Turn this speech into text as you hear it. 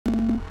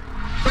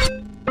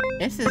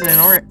This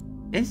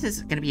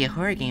is gonna be a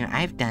horror game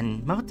I've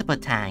done multiple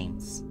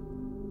times.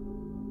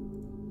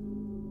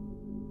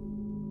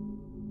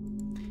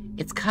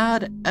 It's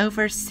called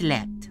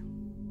Overslept.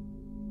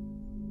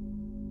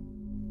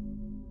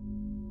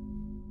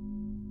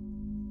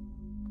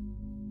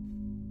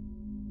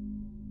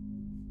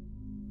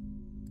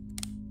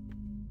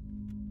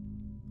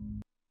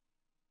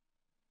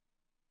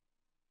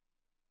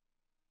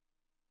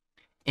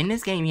 In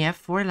this game, you have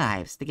 4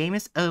 lives. The game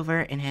is over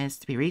and has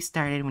to be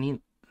restarted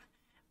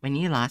when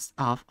you lost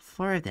all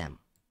 4 of them.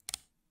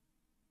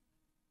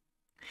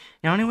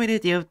 The only way to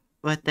deal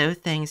with those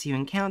things you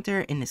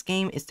encounter in this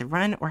game is to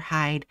run or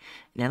hide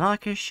in the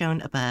locker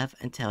shown above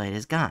until it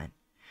is gone.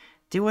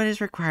 Do what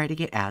is required to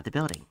get out of the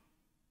building.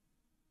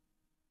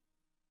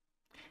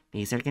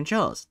 These are the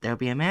controls. There will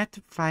be a map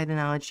to provide the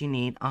knowledge you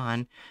need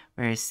on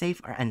where it is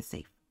safe or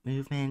unsafe.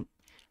 Movement,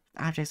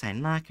 objects hide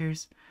in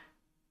lockers.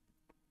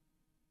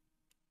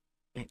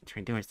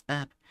 Turn doors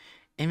up.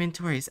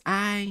 Inventory is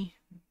I.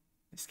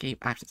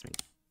 Escape options menu.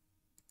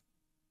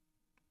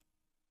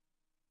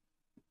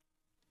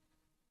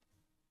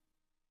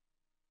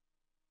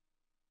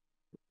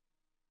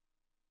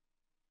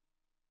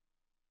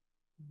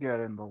 Get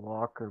in the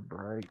locker,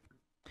 Bright.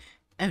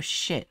 Oh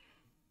shit.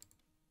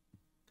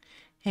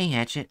 Hey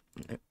Hatchet.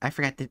 I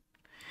forgot that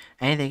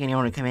I didn't think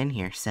anyone would come in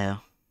here, so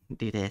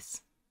do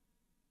this.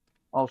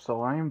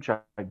 Also, I am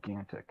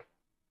gigantic.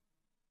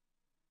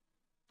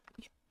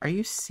 Are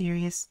you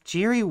serious?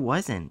 Jerry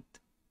wasn't.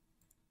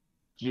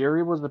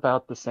 Jerry was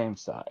about the same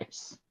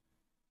size.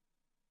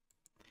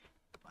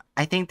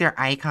 I think their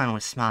icon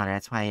was smaller,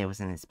 that's why it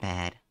wasn't as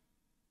bad.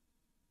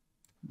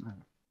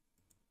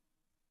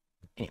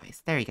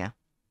 Anyways, there you go.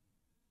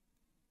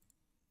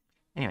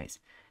 Anyways,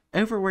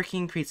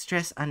 overworking creates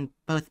stress on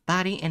both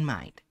body and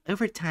mind.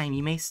 Over time,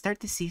 you may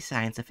start to see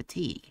signs of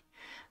fatigue,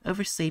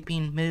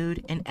 oversleeping,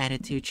 mood, and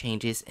attitude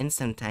changes, and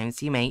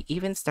sometimes you may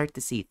even start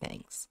to see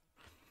things.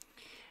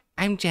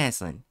 I'm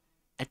Jaslyn,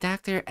 a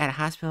doctor at a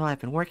hospital I've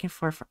been working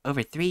for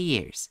over 3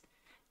 years.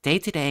 Day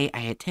to day,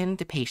 I attend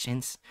to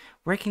patients,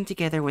 working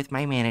together with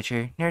my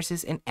manager,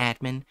 nurses, and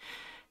admin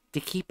to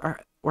keep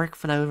our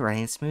workflow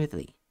running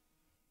smoothly.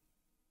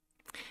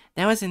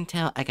 That was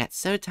until I got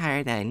so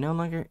tired that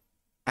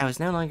I was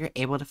no longer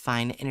able to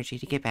find the energy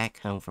to get back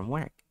home from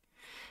work.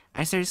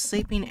 I started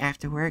sleeping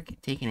after work,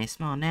 taking a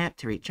small nap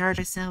to recharge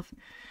myself.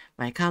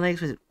 My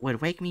colleagues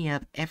would wake me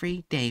up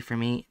every day for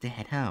me to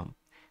head home.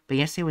 But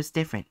yesterday was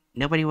different.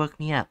 Nobody woke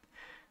me up.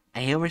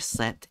 I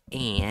overslept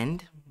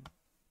and...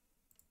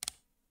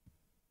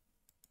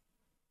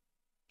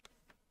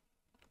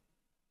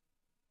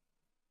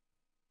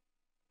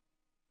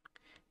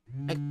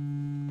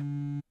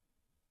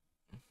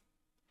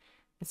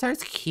 It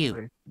starts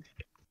cute.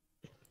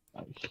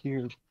 I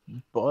hear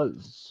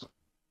buzz.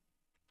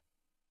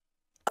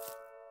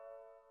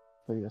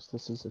 So yes,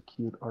 this is a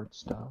cute art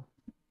style.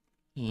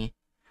 Yeah.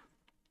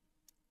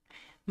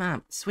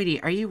 Mom,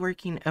 sweetie, are you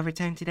working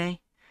overtime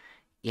today?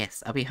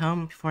 Yes, I'll be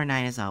home before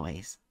 9 as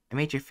always. I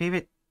made your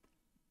favorite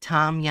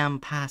tom yum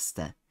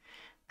pasta.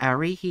 I'll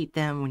reheat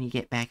them when you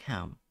get back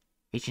home.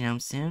 Reaching home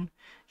soon?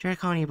 Tried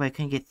calling you but I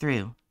couldn't get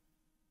through.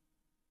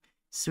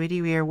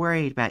 Sweetie, we are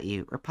worried about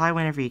you. Reply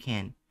whenever you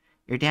can.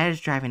 Your dad is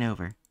driving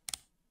over.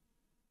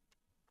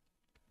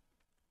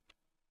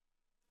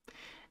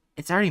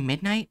 It's already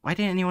midnight? Why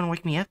didn't anyone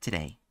wake me up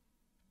today?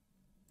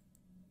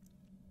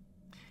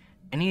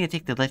 I need to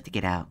take the lift to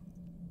get out.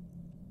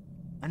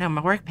 Oh no,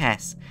 my work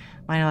pass.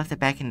 Mine left it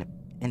back in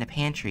the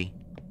pantry.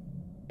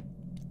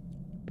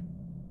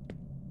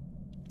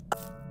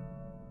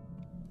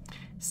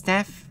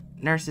 Staff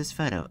nurse's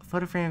photo. A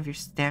photo frame of your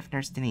staff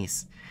nurse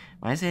Denise.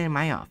 Why is it in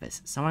my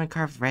office? Someone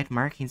carved red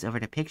markings over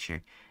the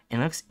picture. It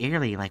looks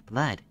eerily like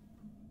blood.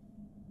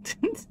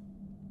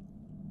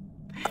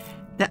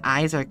 The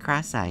eyes are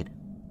cross-eyed.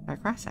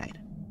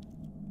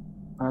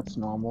 That's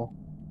normal.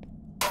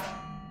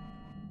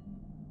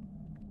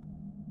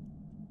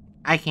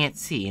 I can't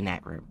see in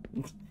that room.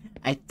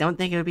 I don't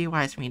think it would be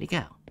wise for me to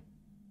go.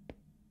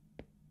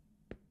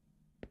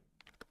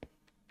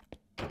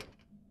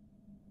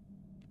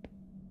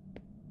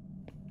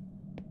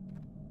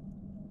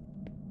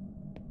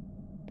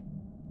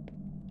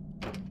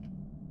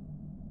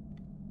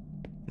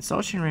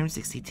 Consultation room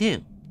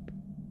 62.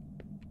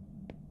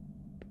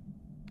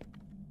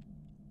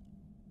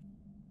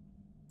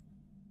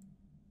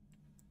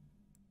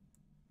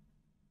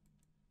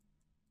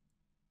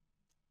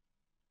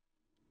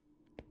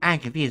 I'm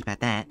confused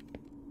about that.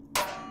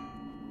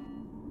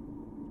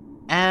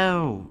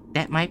 Oh,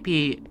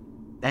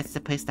 that's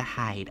the place to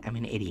hide. I'm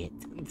an idiot.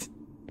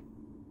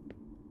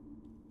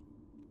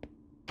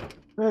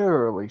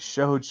 Barely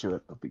showed you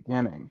at the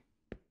beginning.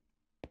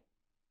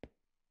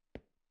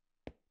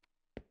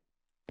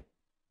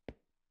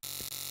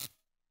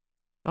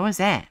 What was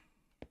that?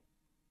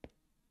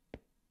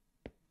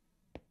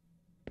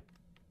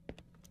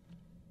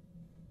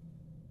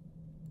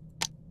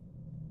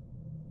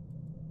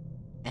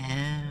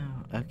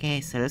 Oh,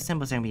 okay, so those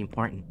symbols are gonna be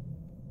important.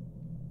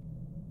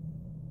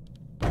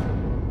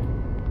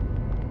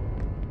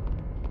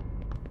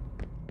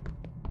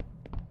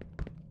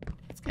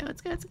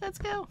 Let's go, let's go, let's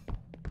go.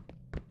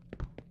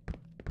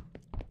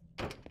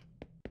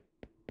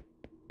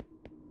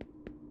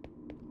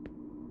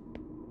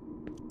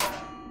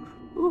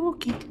 Ooh,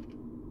 okay.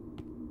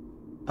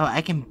 Oh,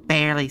 I can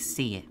barely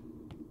see it.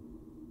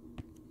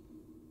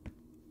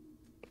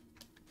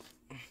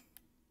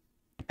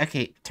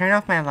 Okay, turn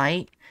off my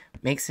light.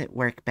 Makes it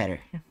work better.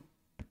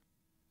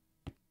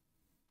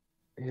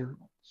 Ew.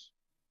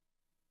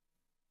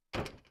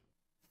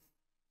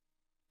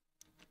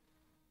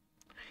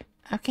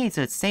 Okay,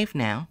 so it's safe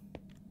now.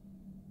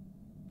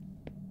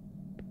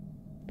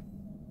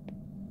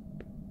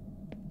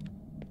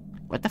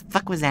 What the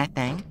fuck was that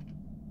thing?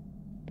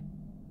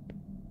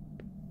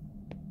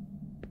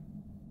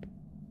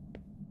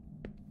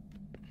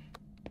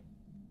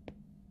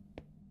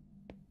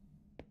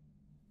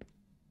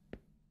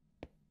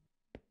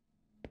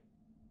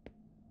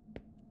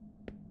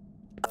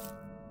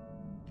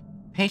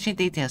 Patient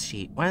details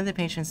sheet. One of the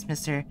patients,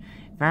 Mr.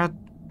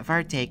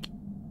 Vartik,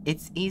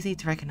 it's easy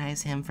to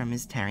recognize him from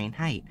his towering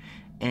height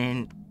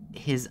and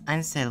his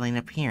unsettling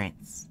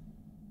appearance.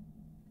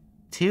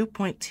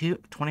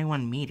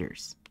 2.221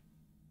 meters.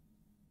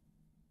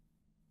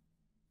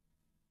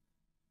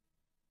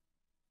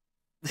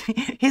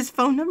 His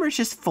phone number is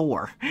just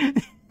 4.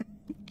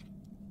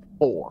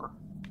 4.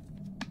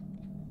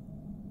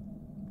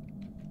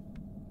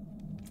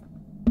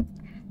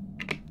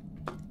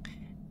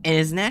 And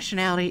his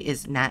nationality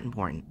is not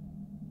important.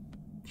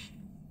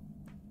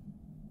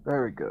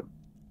 Very good.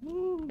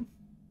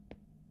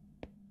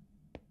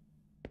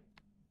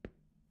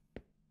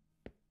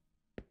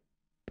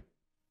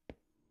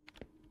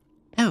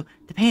 Oh,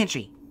 the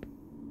pantry.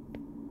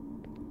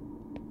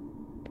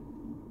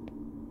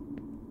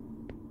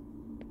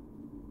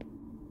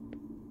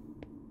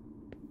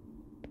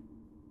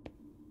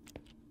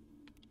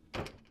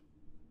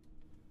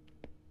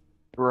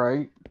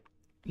 Right?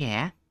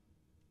 Yeah.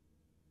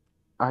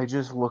 I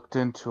just looked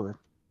into it.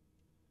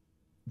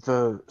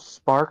 The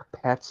Spark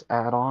Pets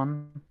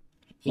add-on,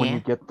 when Yeah. you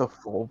get the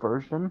full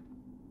version,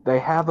 they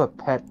have a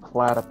pet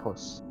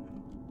platypus.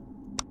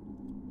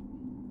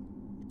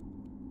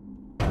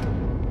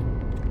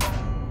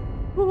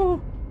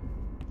 Ooh,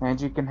 And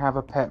you can have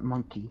a pet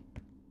monkey.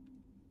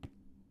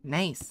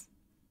 nice.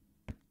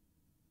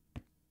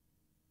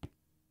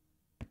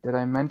 Did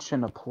I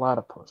mention a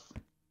platypus?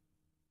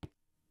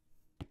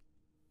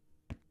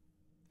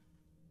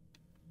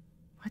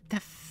 What the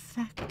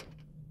fuck?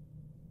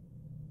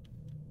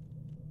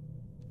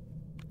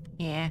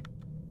 Yeah.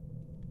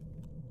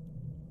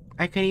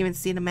 I couldn't even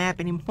see the map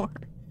anymore.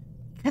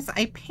 Because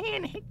I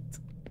panicked.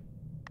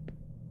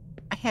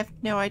 I have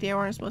no idea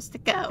where I'm supposed to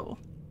go.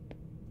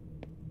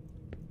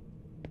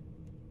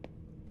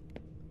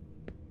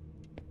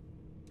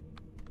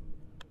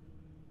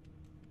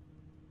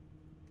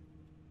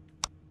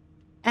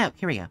 Oh,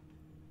 here we go.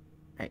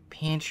 Alright,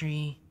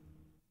 pantry.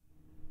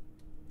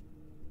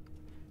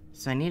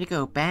 So I need to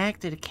go back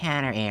to the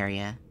counter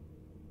area.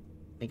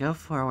 We go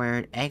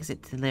forward,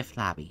 exit to the lift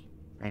lobby.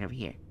 Right over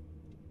here.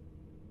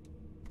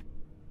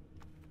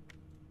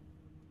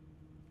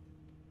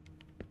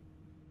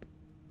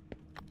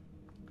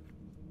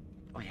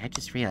 Wait, I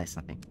just realized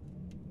something.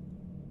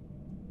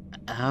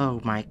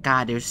 Oh my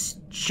god, there's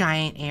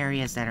giant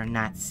areas that are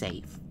not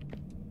safe.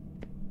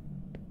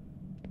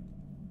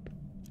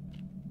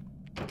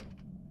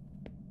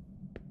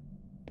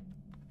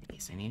 Okay,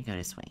 so I need to go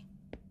this way.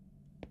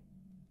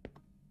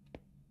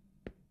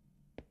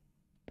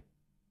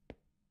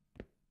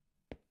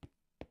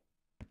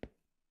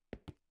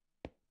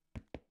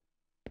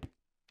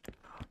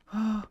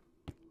 Oh.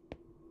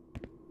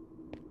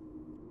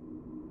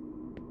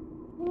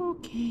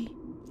 Okay.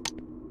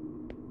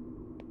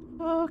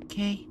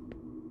 Okay.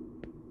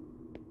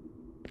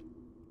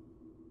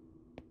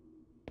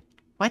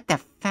 What the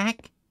fuck?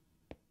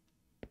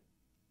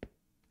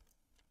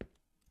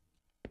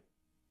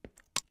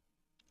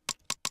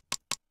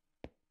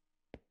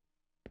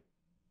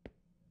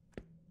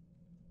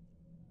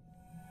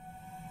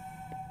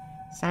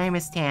 Sorry,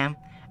 Miss Tam.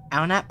 I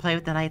will not play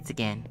with the lights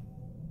again.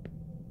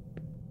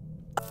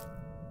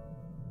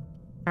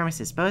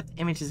 Pharmacist, both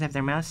images have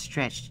their mouths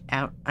stretched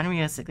out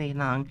unrealistically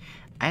long.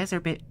 Eyes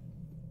are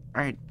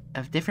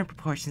of different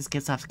proportions,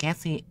 gives off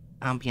ghastly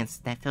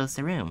ambience that fills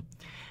the room.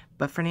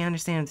 But for the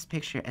understanding of this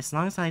picture, as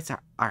long as the lights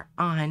are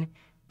on,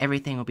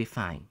 everything will be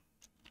fine.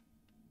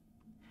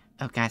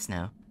 Oh, guys,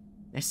 no.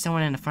 There's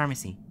someone in the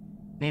pharmacy.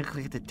 Maybe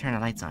click to turn the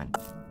lights on.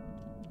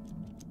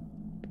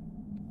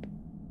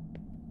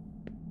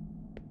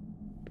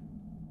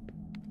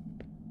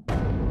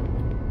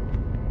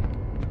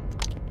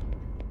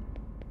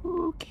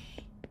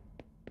 Okay.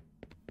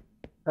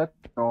 That's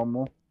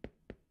normal.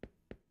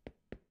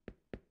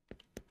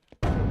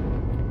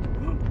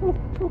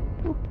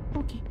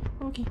 Okay,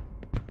 okay.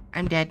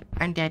 I'm dead,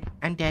 I'm dead,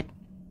 I'm dead.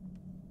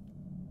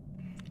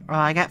 Oh,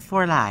 I got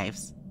 4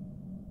 lives.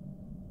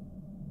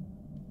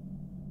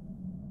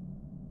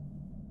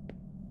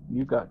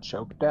 You got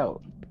choked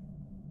out.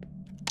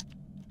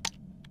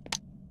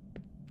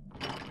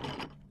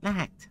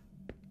 Locked.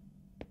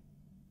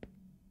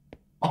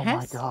 Oh my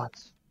Yes? god.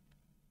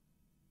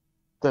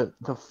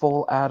 The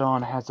full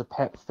add-on has a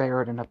pet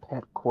ferret and a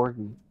pet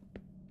corgi.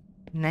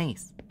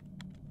 Nice.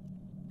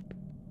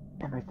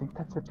 And I think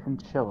that's a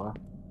chinchilla.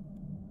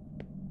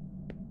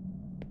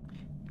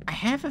 I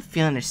have a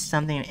feeling there's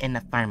something in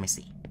the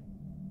pharmacy.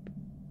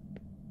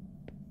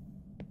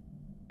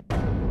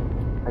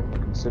 I've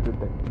considered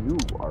that you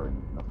are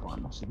in the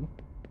pharmacy.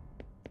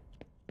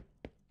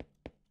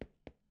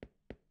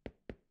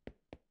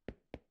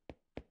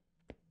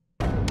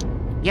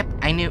 Yep,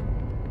 I knew.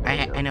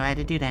 I know how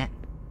to do that.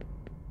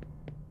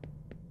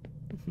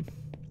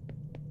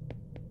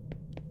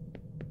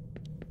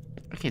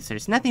 Okay, so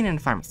there's nothing in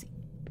the pharmacy.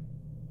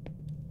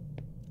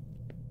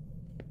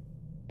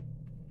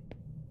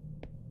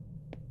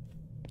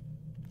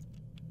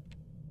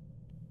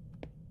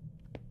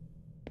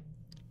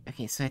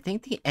 Okay, so I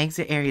think the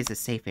exit area is a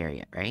safe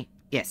area, right?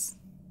 Yes.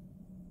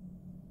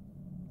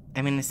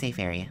 I'm in the safe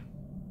area.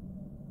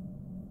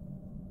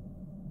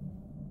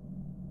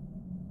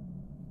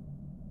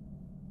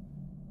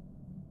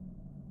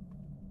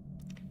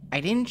 I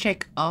didn't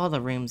check all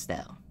the rooms,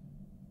 though.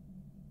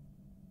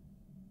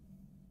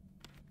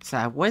 So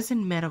I was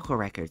in medical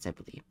records, I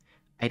believe.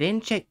 I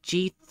didn't check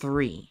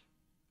G3.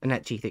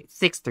 Not G3,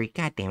 6-3,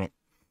 god damn it.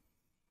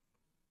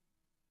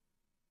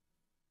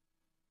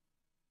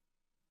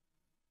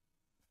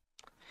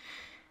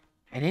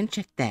 I didn't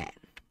check that.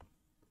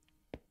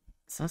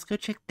 So let's go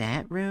check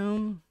that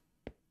room,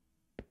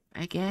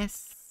 I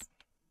guess.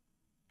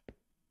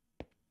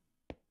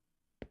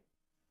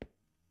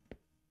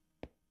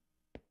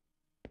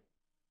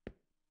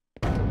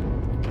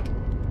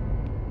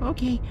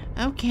 Okay.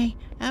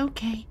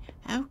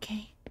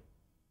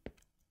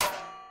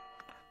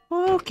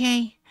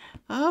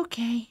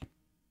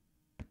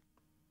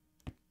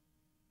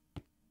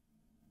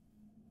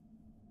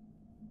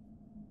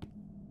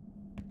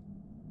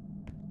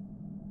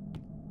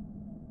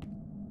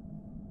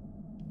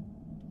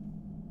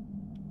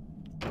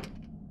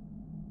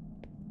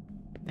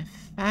 The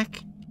fuck?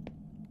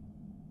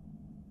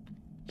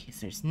 Okay,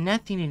 so there's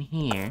nothing in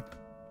here.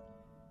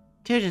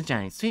 Children's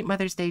drawing. Sweet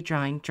Mother's Day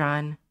drawing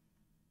drawn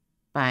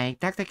by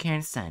Dr.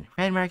 Karen's son.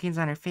 Red markings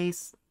on her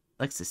face.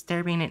 Looks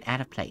disturbing and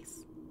out of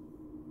place.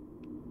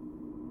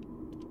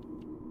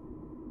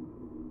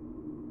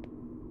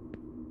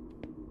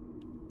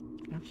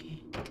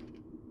 Okay.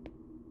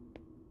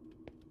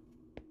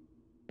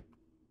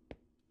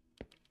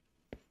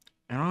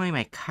 Only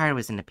my card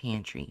was in the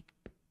pantry.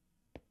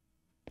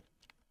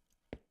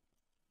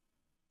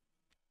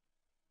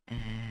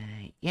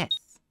 Yes.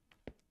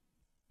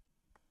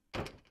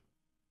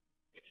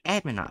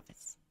 Admin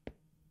office.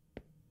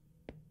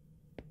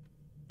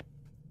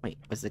 Wait,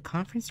 was the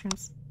conference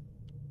rooms?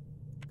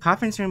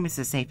 Conference room is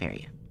a safe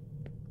area.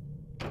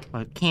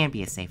 Well, it can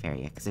be a safe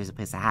area, because there's a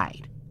place to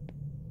hide.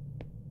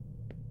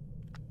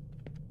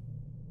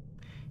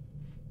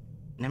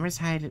 Numbers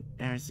hide,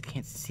 numbers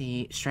can't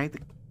see. Strike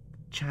the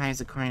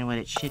chimes according to what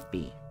it should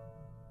be.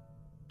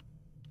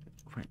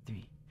 Port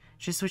 3.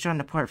 Should switch on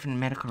the port from the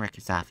medical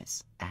records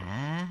office.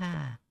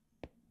 Ah.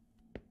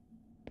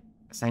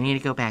 So I need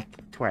to go back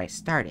to where I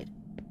started.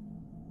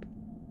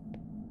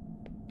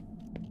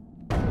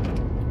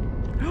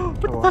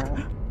 What the fuck?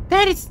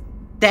 That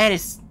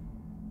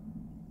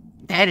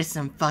is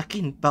some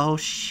fucking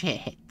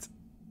bullshit.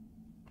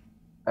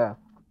 That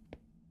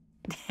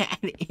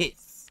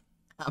is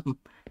some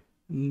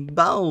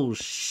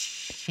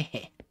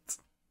bullshit.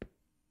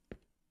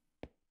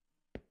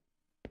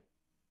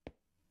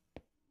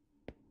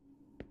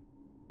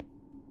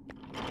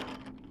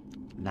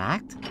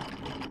 Locked?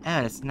 Oh,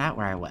 that's not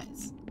where I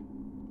was.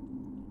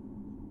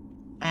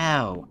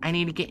 Oh, I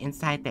need to get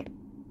inside there.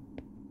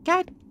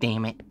 God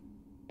damn it.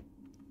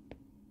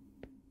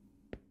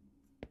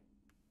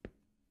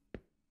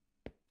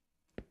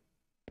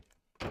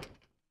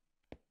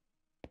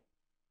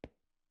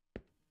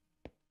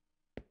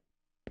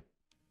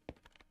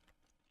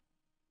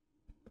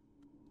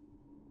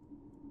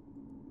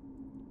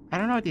 I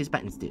don't know what these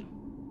buttons do.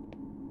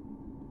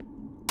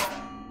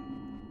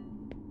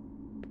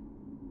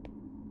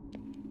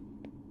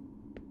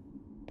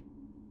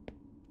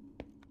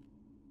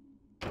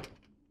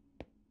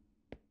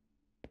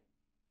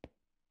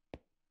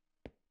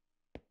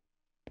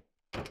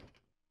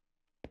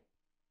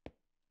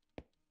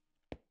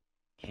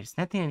 There's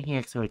nothing in here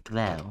except for a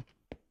glow.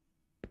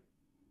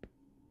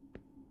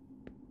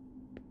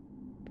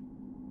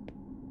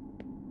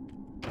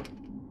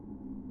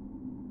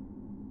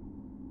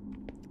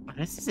 Oh,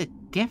 this is a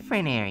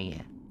different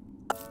area.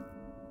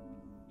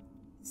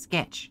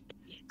 Sketch.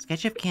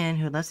 Sketch of Ken,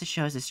 who loves to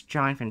show us his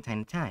drawing from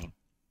time to time.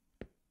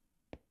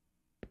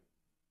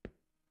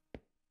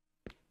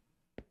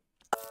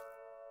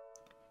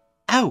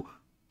 Oh!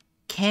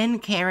 Ken,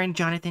 Karen,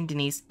 Jonathan,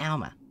 Denise,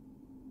 Alma.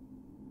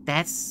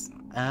 That's...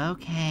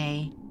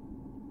 okay.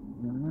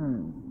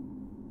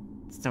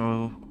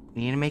 So,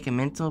 we need to make a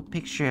mental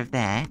picture of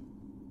that.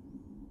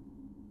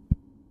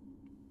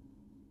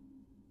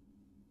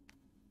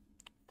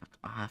 Fuck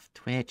off,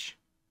 Twitch.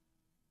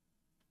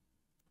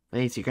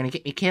 Please, you're gonna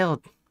get me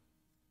killed.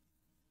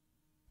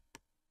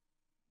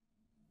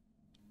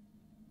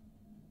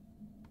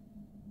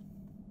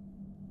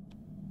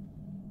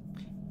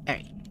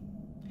 Alright.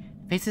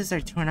 Faces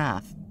are torn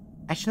off.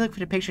 I should look for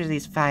the pictures of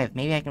these 5.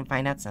 Maybe I can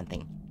find out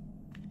something.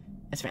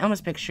 As for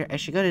Elma's picture, I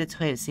should go to the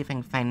toilet to see if I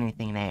can find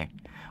anything there.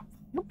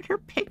 What would her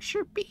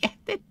picture be at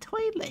the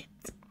toilet?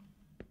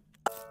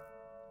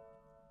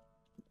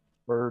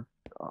 For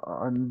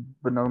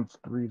unbeknownst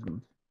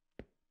reasons.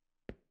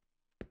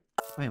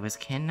 Wait, was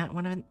Ken not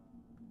one of them?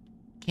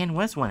 Ken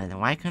was one of them.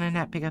 Why couldn't I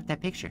not pick up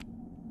that picture?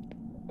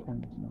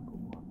 Ken's number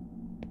 1.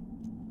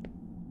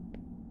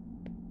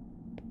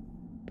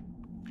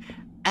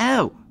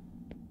 Oh!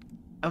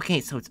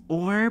 Okay, so it's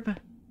orb.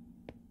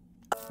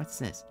 What's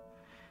this?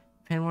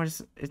 Pen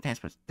words is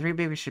transport. 3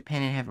 babies should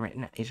pen and have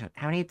written each other.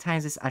 How many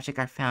times this object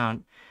are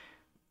found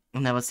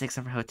in level 6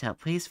 of our hotel?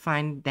 Please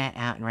find that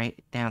out and write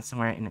it down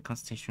somewhere in the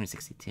Constitution Room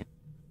 62.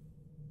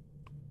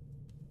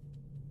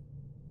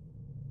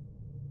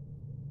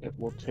 It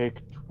will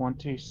take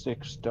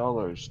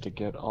 $26 to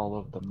get all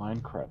of the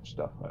Minecraft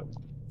stuff out.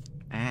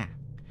 Ah.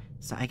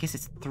 So I guess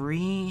it's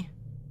 3,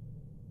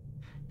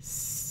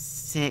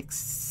 6,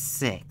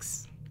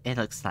 6. It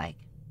looks like.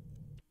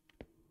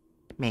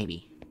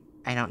 Maybe.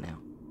 I don't know.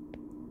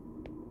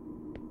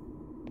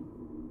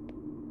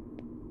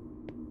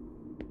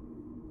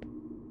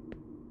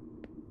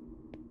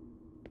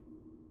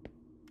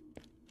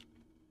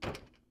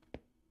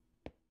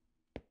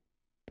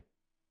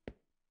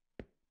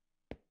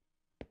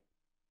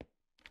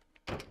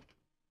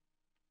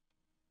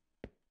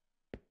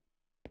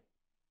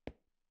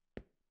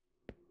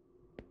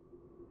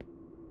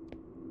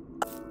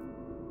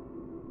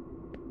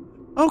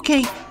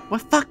 Okay, well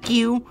fuck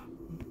you.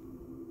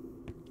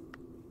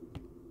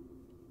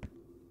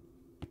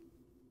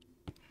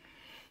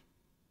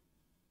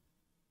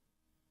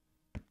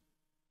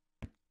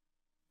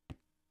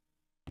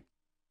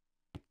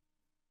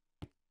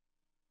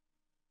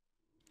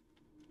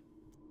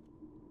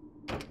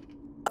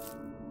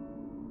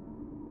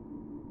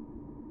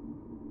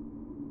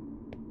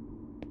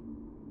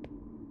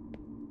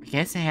 I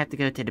guess I have to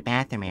go to the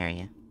bathroom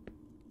area.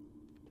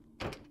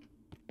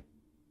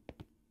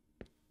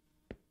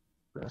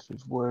 This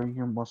is where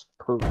you must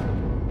poop.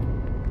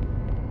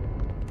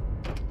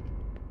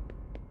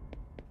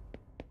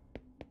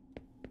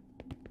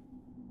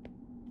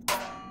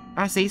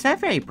 Oh, see, he's not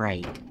very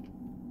bright.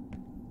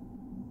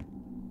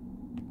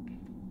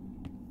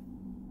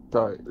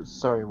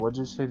 Sorry, what'd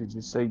you say? Did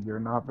you say you're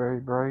not very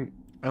bright?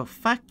 Oh,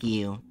 fuck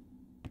you.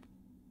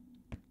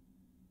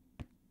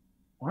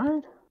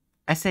 What?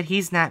 I said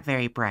he's not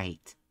very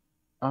bright.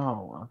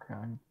 Oh,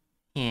 okay.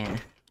 Yeah.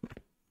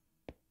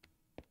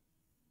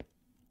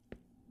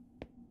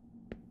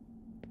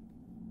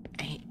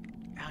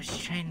 I was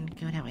trying to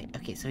go that way.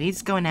 Okay, so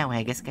he's going that way.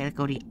 I guess I gotta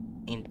go the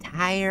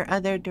entire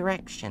other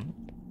direction.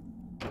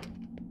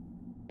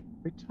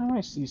 Every time I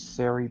see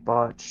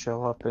SariBot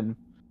show up in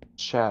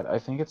chat, I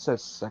think it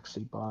says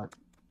sexy bot.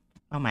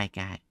 Oh my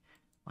god.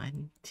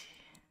 1, 2...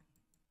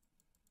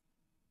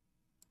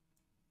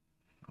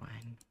 1,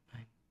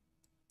 1.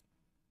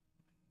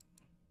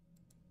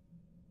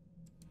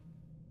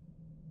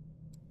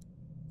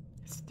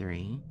 It's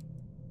 3,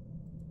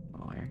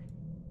 4,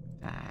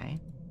 5,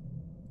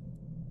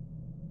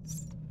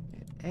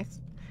 6.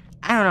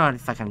 I don't know what the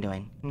fuck I'm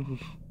doing.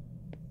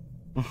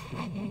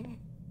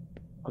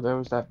 Oh, there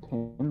was that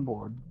pin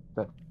board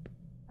that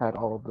had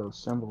all of those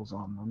symbols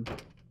on them.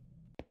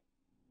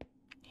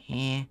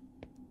 Yeah.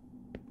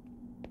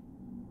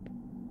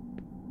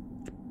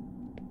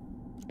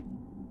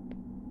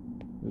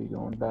 Are you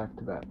going back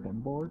to that pin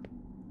board?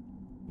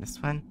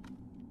 This one?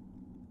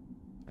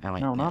 Oh,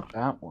 wait, No, not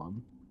that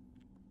one.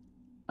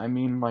 I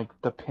mean, like,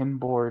 the pin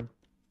board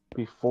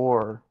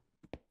before,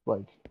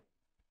 like,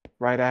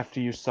 right after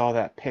you saw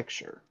that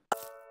picture.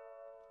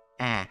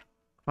 Ah.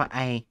 Well,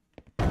 I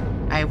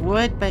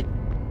would, but...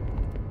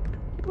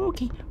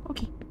 Okay.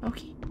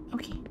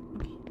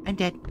 I'm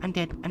dead.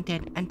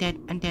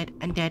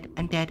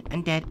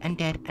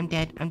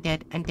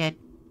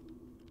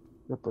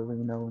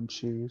 Ripperino and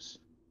cheese.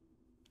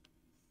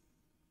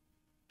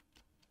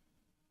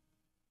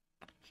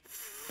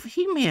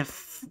 He made a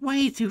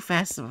way too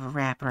fast of a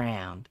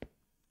wraparound.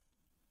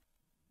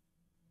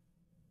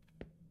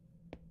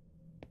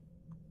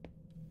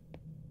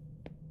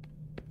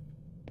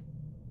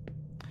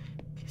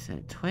 Okay, so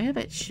the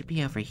toilet should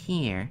be over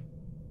here.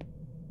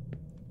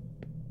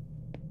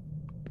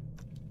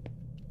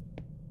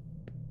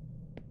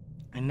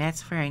 And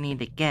that's where I need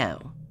to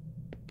go.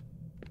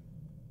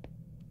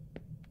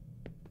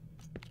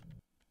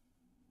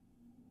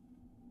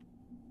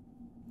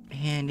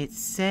 And it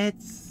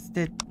says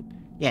that...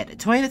 Yeah, the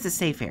toilet's a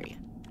safe area.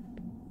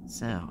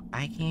 So,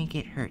 I can't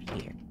get hurt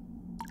here.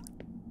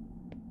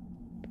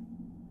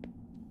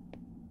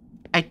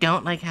 I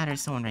don't like how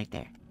there's someone right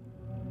there.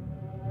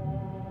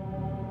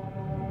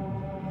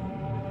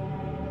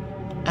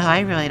 Oh,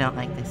 I really don't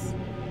like this.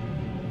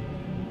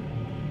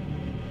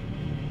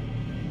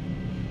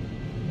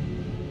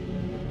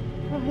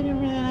 Oh, I don't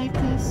really like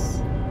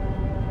this.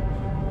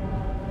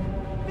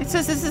 It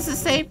says this is a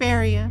safe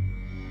area.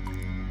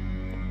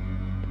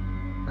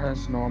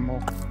 As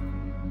normal.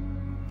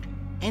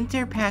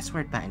 Enter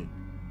password button.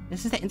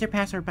 This is the enter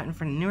password button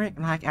for Newark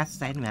Lock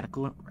outside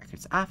Medical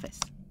Records office.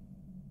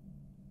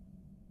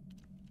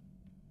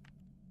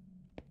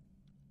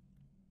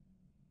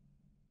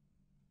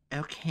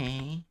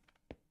 Okay.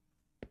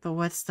 But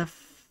what's the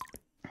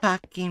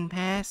fucking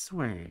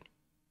password?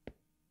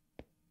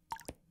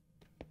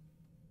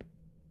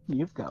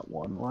 You've got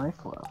 1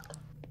 life left.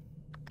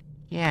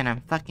 Yeah, and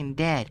I'm fucking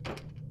dead.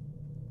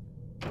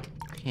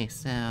 Okay,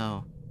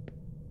 so...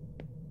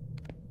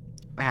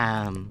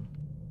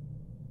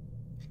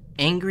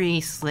 Angry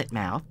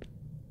Slitmouth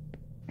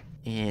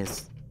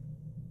is...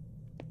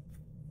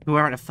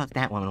 whoever the fuck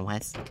that woman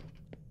was.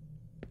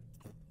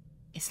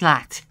 It's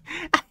locked.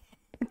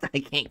 I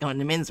can't go in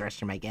the men's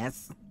restroom, I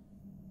guess.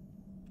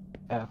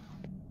 F.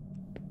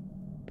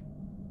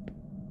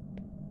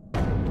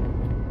 You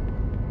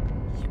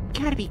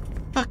gotta be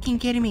fucking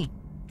kidding me.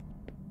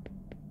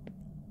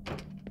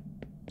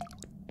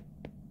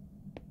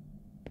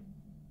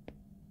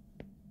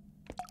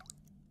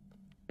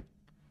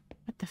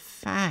 What the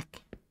fuck?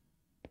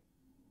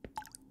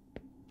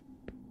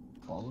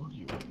 Followed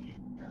you in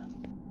here.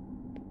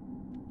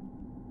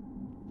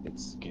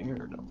 It's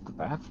scared of the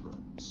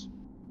bathrooms.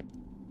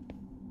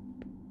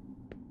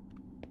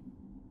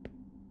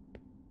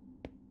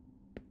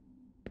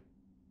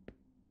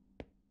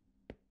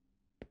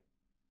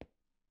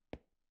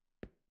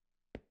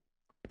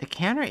 The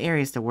counter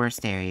area is the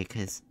worst area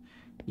because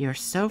you're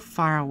so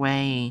far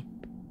away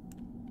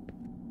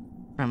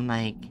from,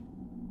 like,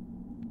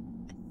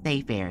 a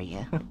safe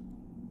area.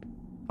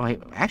 Oh, wait,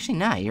 actually,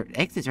 no, your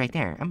exit's right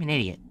there. I'm an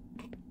idiot.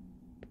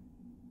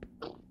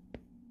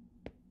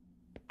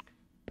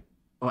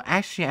 Well,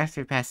 actually,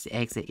 after you pass the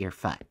exit, you're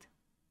fucked.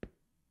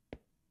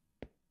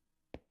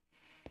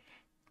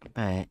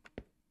 But...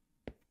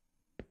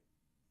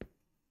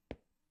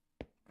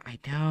 I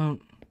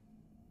don't...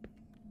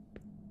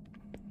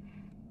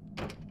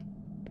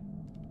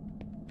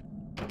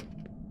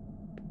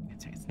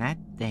 It's not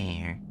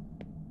there.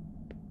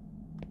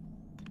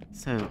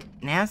 So,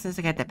 now since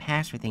I got the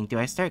password thing, do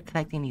I start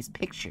collecting these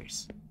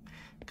pictures?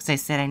 Because I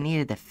said I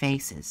needed the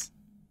faces.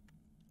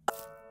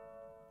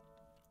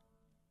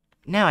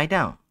 No, I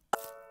don't.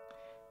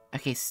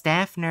 Okay,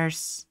 staff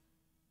nurse...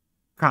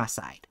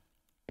 cross-eyed.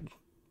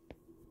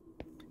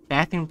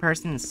 Bathroom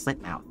person and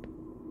Slitmouth.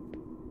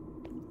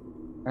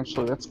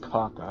 Actually, that's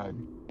cockeyed.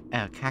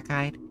 Oh,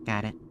 cockeyed?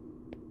 Got it.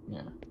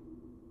 Yeah.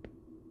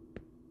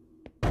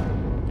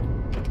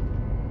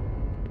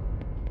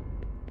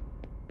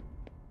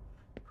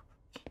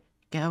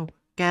 Go,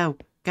 go,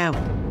 go.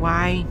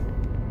 Why?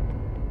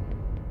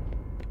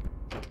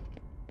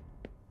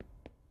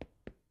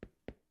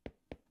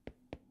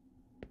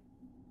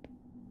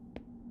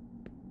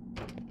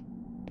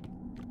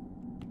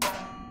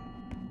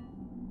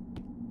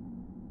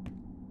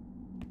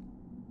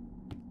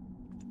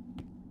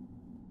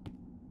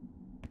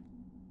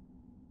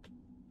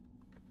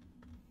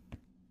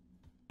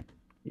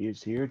 He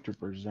is here to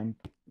present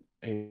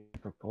a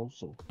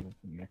proposal for the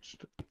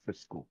next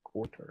fiscal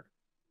quarter.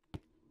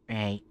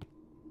 Right.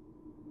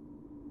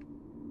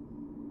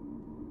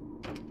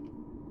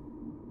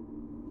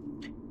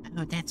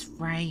 Oh, that's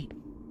right.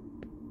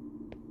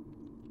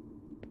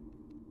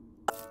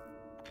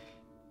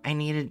 I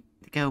needed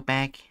to go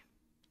back.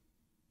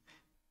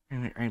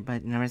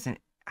 But numbers and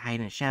hide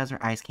in the shadows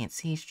where eyes can't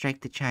see.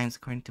 Strike the chimes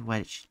according to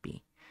what it should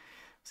be.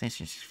 Since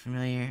it's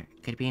familiar,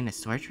 could it be in the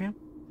storage room?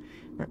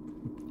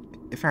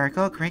 If I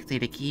recall correctly,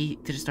 the key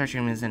to the storage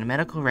room is in the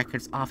medical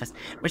records office,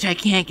 which I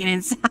can't get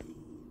inside.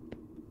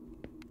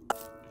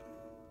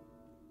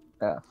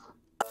 F.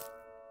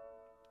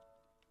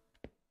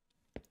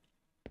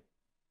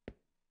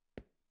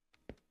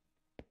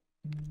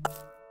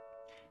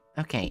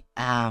 Okay,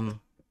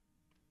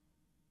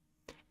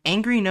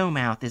 Angry No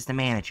Mouth is the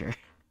manager.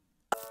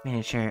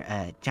 Manager,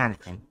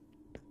 Jonathan.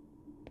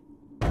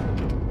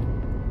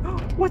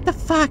 What the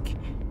fuck?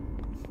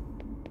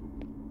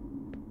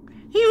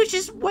 He was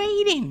just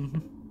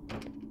waiting.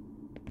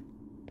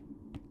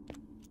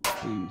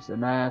 He's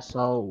an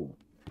asshole.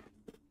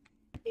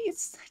 He's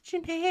such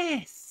an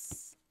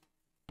ass.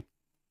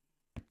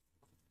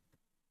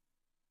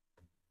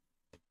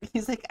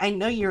 He's like, I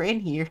know you're in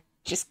here.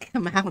 Just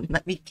come out and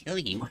let me kill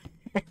you.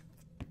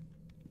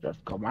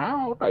 Just come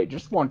out. I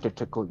just want to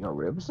tickle your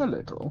ribs a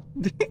little.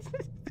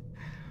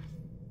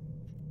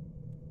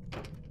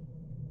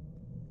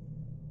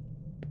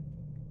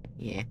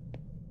 Yeah.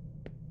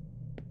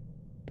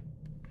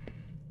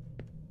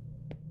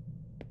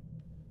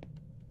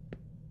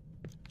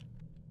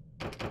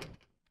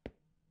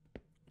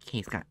 Okay,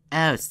 he's got...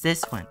 Oh, it's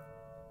this one.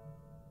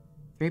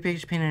 3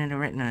 pictures painted and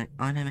written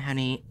on him how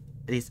many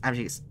these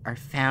objects are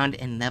found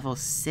in level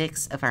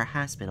 6 of our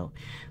hospital.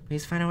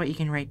 Please find out what you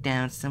can write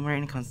down somewhere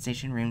in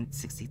consultation room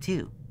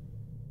 62.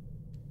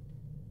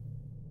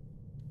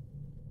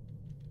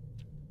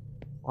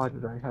 Why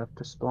did I have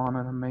to spawn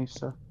in a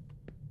mesa?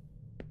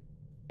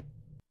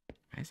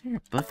 Why is there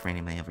a book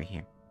randomly over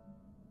here?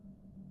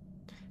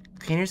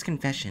 Cleaner's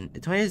confession. The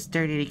toilet is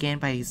dirtied again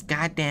by these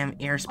goddamn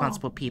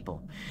irresponsible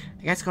people.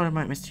 I gotta go to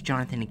Mr.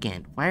 Jonathan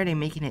again. Why are they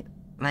making it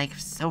life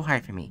so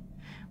hard for me?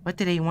 What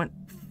do they want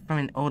from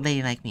an old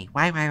lady like me?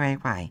 Why?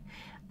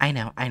 I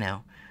know.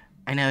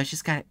 It's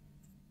just gotta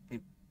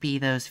be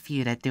those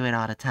few that do it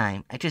all the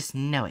time. I just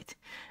know it.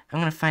 I'm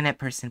gonna find that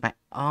person at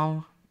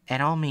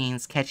all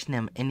means, catching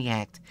them in the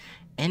act,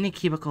 in the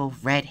cubicle,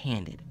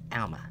 red-handed.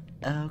 Alma.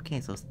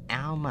 Okay, so it's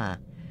Alma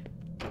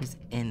who's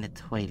in the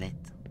toilet.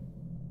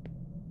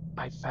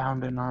 I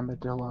found an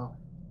armadillo.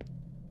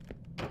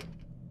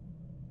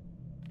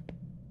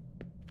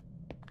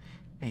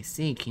 I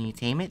see. Can you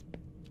tame it?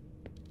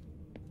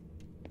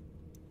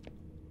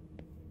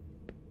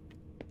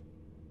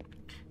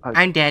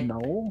 I'm dead.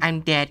 No?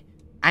 I'm dead.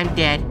 I'm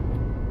dead.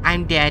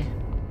 I'm dead.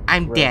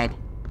 I'm Rip. dead.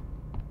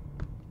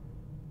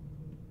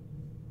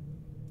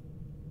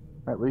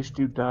 At least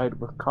you died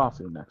with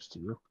coffee next to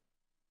you.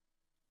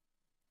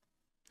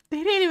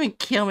 They didn't even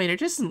kill me. They're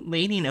just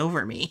leaning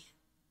over me.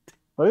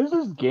 What is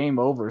this game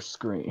over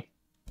screen?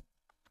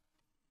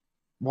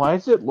 Why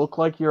does it look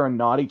like you're a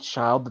naughty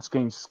child that's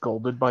getting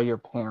scolded by your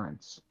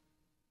parents?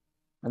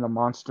 And the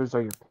monsters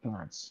are your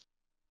parents.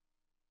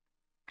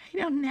 I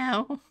don't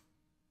know.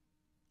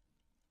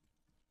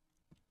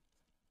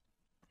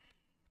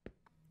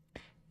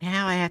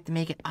 Now I have to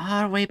make it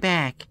all the way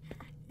back.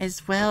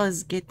 As well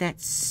as get that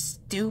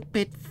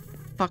stupid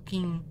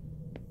fucking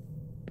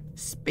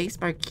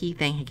spacebar key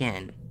thing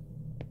again.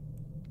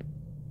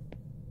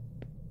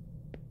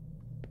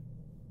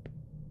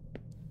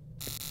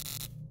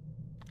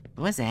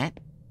 What was that?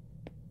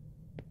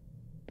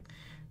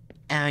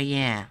 Oh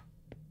yeah.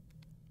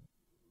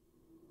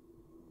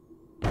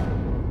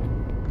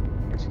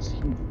 It's just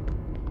huge.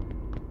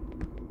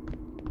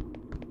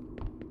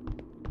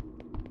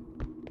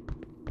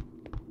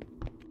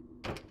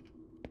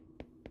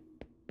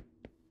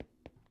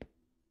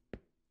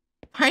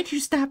 Why'd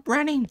you stop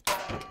running?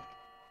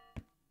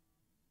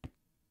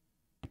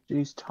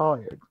 She's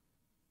tired.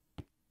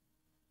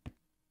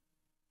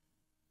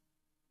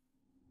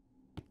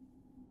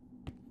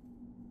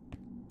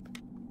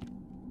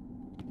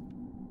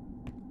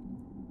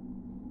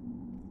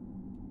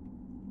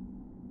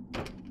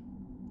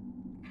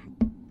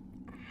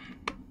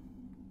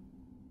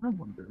 I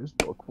wonder, is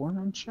Bookworm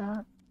in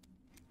chat?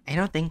 I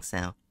don't think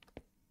so.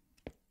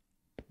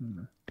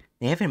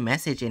 They haven't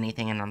messaged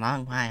anything in a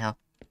long while.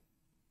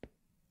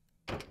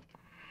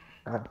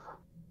 F.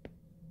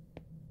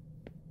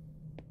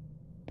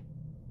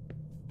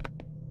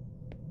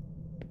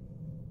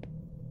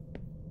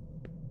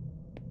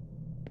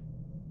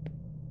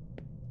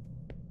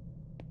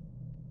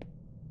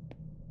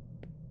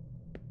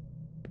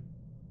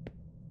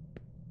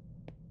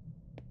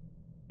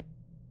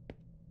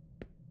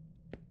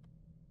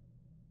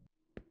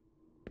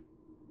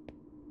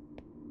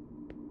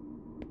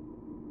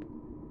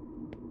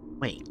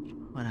 Wait,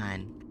 hold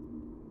on.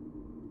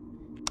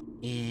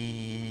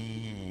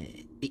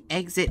 The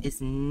exit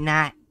is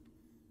not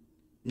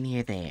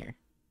near there.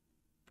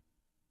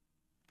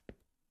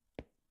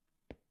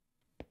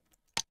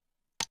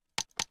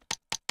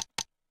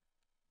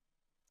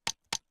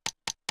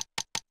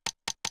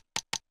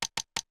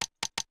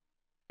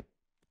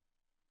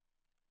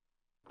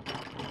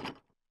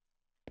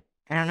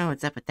 I don't know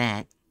what's up with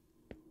that.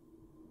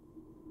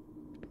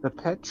 The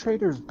pet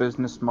trader's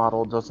business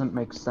model doesn't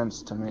make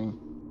sense to me.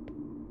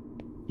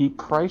 He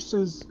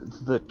prices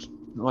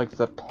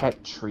the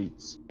pet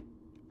treats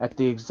at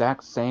the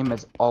exact same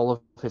as all of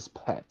his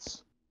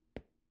pets.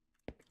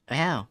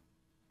 Wow.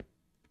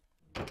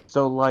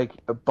 So like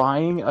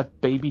buying a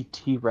baby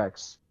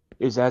T-Rex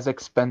is as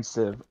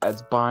expensive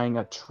as buying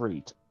a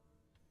treat.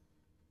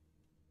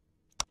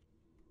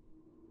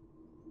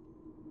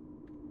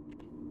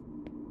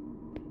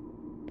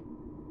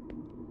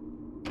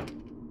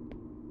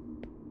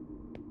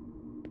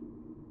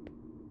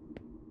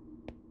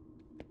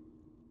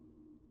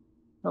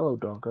 Hello,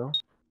 doggo.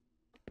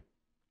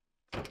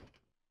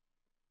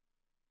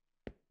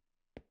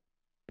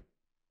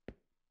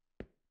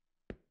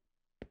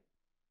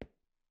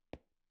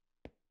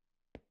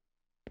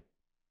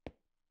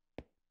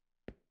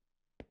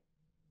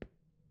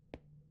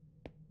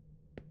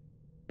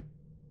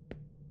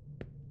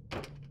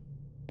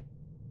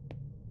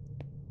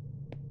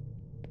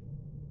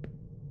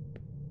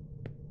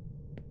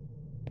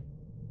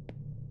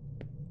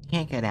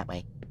 Can't go that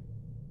way.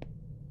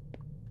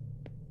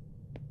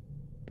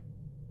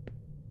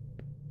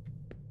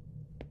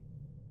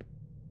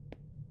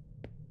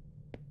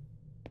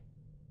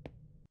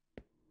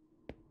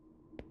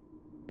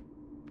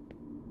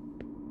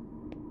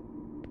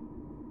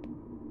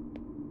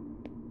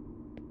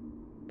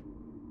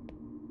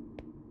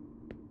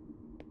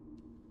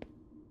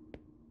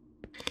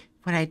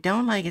 What I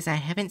don't like is I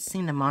haven't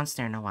seen the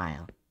monster in a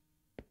while.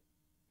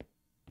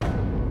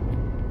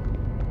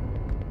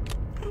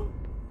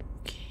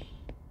 Okay.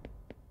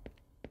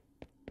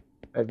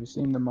 Have you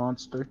seen the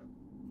monster?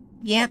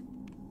 Yep.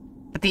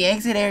 But the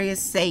exit area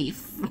is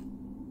safe.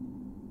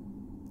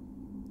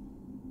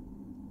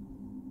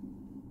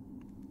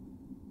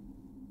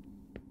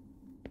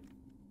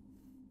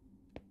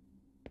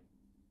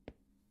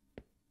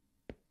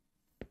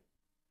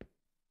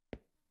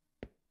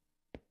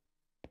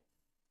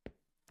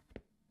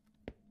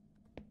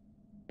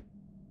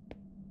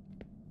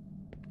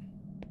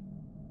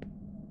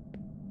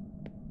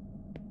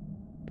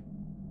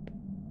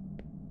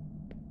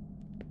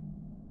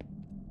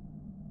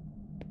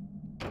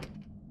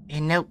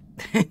 And nope.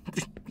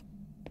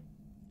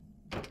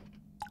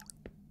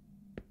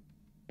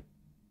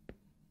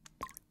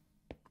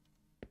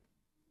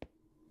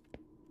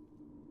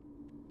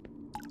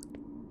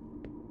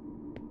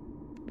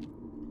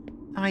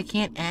 Oh, I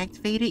can't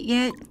activate it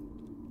yet?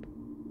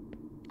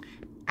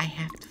 I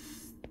have to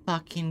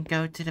fucking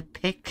go to the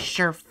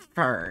picture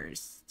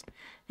first.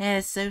 That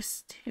is so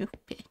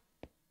stupid.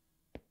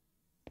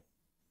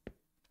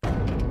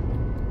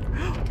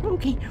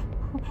 Okay.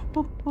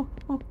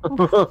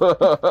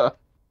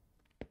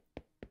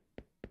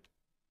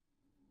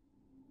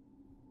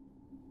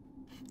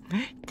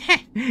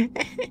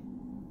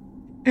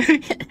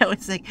 That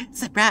was like,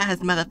 surprise,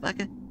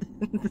 motherfucker.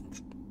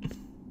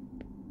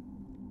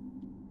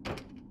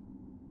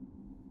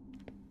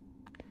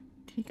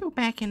 Did he go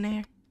back in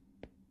there?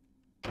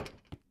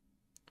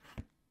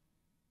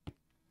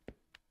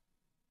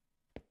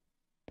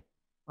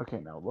 Okay,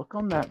 now look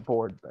on that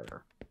board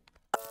there.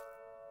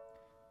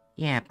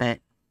 Yeah, but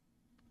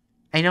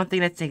I don't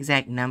think that's the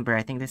exact number.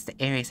 I think that's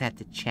the areas I have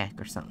to check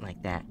or something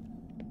like that.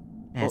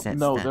 That's Well, that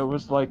no, stuff. there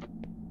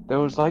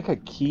was like a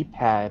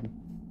keypad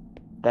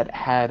that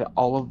had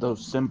all of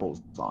those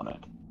symbols on it.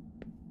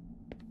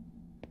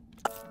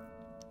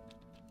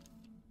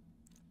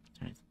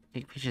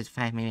 Big pictures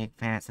 5, maybe I can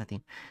find out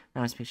something.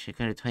 I was picture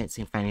go to the toilet,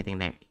 see if I find anything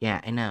there.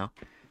 Yeah, I know.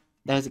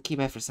 That was a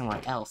keypad for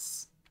somewhere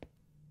else.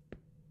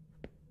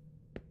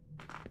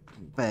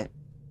 But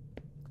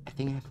I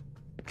think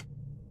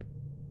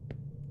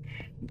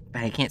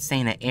but I can't stay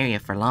in that area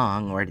for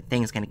long or the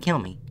thing's gonna kill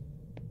me.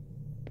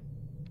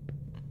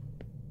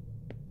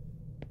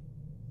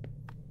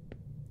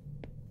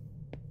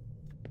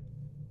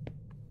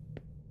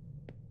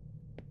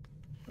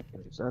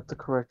 Okay, is that the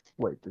correct...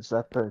 Wait, is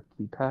that the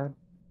keypad?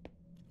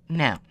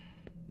 No.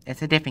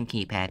 It's a different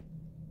keypad.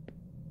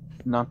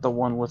 Not the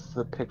one with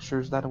the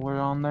pictures that were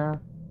on there?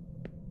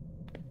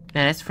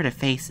 No, that's for the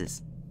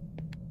faces.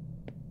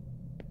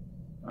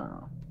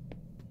 Oh.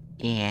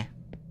 Yeah.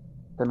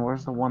 Then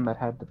where's the one that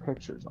had the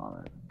pictures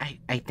on it?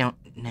 I don't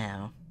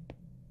know.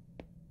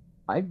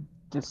 I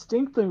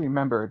distinctly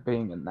remember it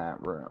being in that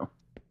room.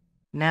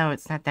 No,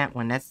 it's not that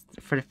one. That's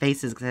for the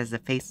faces because it has the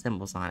face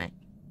symbols on it.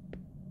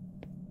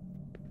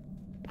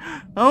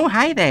 Oh,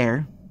 hi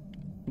there.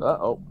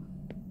 Uh-oh.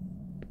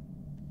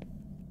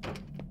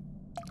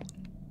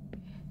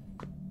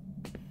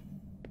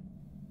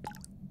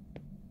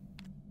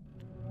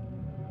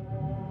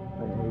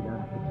 Are you gonna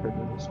have to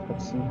trigger this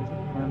cutscene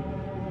again?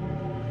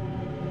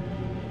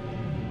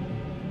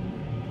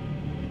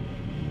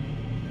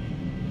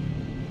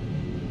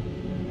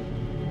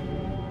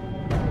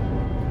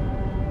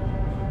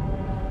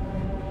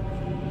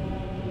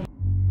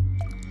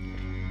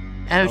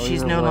 Oh, Oh,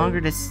 she's either no way.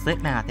 longer the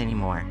Slipmouth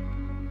anymore.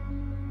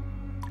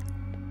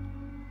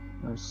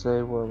 I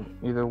say, well,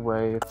 either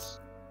way, it's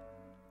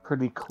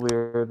pretty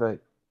clear that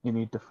you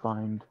need to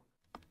find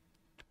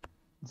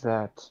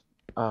that,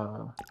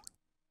 that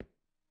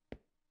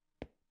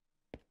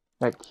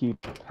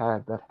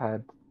keypad that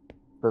had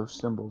those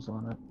symbols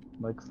on it,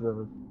 like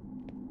the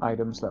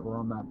items that were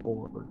on that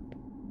board.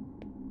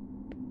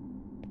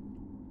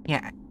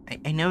 Yeah,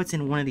 I know it's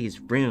in one of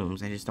these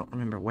rooms. I just don't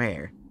remember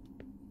where.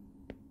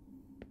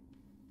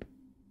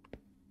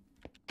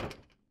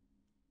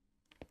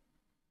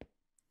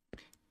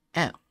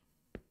 Oh.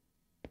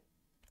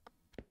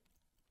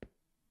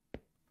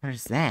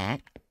 Where's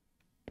that?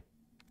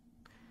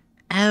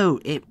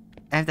 Oh, I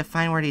have to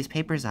find where these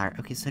papers are.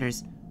 Okay, so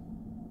there's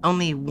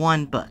only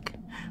one book.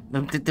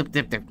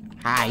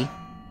 Hi.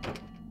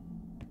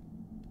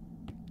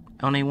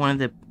 Only one of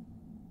the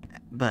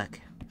book.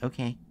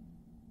 Okay.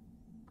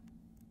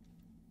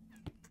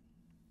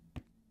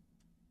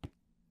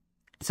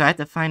 So I have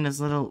to find those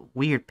little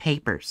weird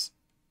papers.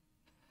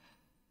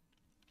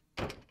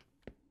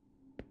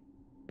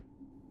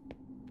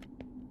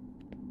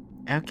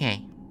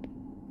 Okay.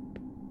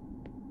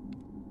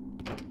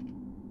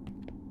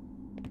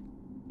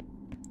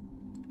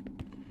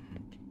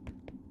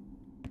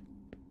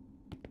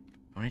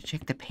 I want to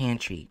check the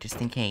pantry, just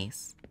in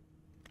case.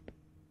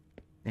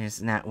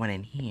 There's not one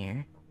in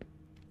here.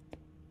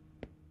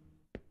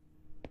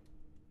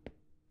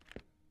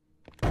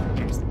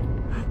 There's...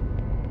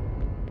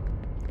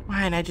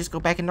 Why didn't I just go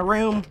back in the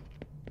room?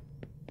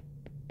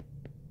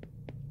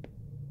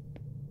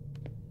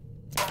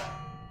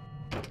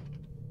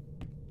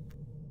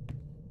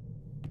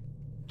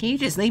 Can you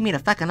just leave me the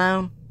fuck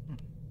alone?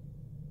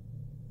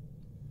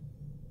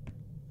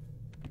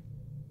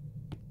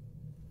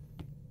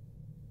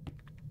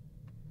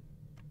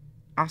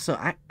 Also,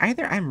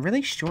 either I'm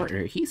really short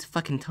or he's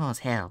fucking tall as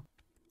hell.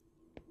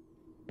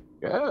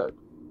 Good.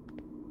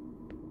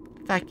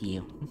 Fuck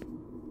you.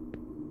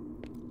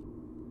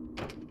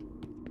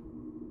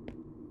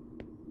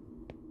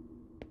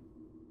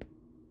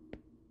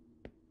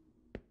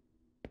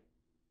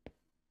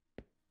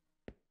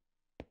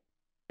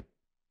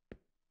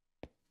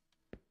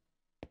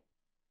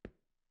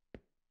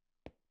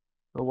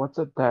 So what's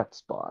at that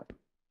spot?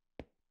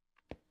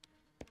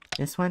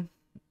 This one?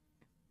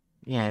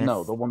 Yeah, that's...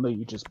 No, the one that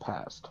you just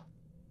passed.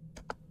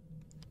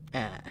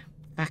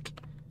 Fuck.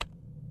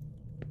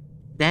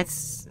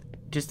 That's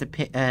just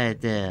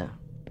the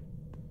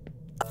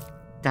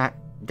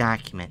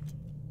document.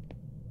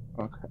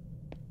 Okay.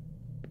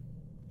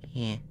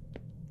 Yeah.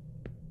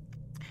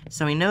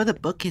 So we know the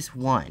book is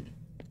 1.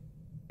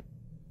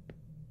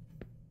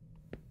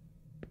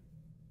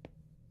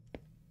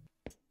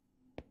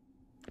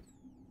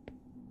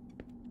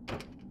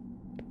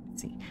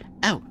 Let's see.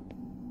 Oh.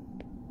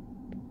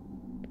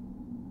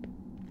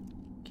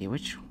 Okay,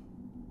 which?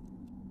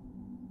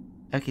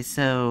 Okay,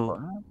 so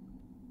What?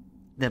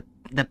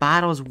 the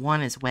bottle's 1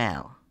 as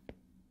well,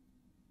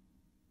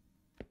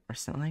 or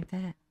something like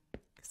that.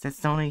 'Cause that's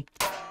the only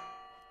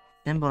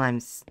symbol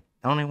the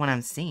only one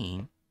I'm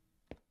seeing.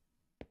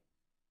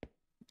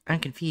 I'm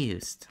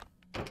confused.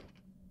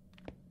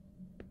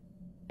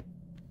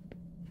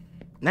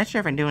 Not sure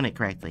if I'm doing it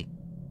correctly.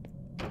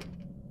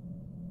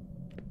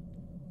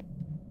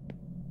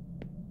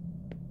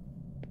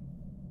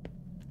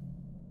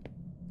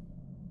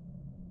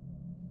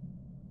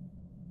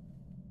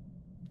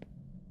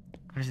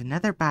 There's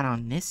another bottle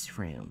in this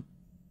room.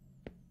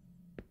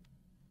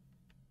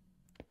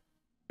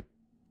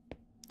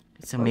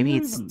 So What are maybe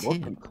you it's even 2.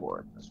 looking for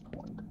at this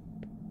point?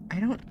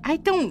 I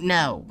don't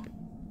know.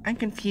 I'm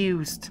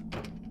confused.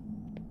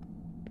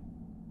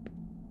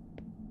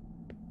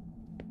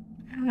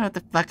 I don't know what the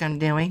fuck I'm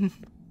doing.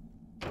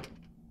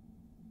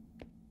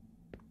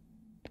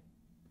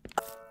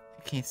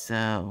 Okay,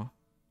 so...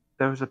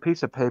 There was a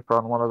piece of paper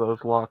on one of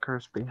those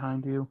lockers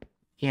behind you.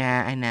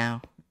 Yeah, I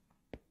know.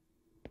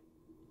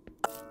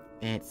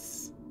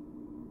 It's...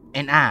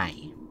 an I.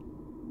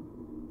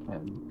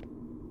 And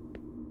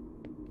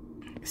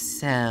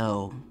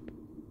So...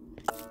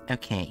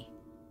 Okay.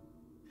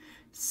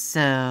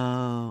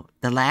 So...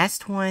 The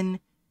last one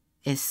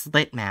is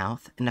slit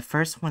mouth, and the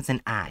first one's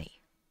an I.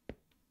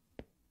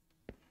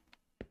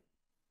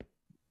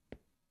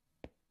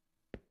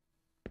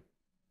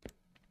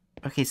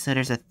 Okay, so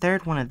there's a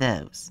third one of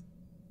those.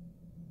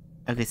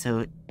 Okay,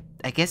 so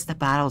I guess the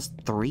bottle's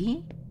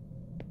 3?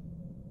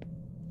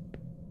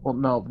 well,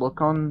 no,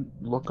 look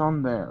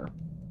on there.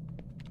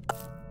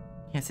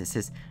 Yes, it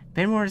says,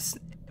 Benmore's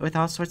with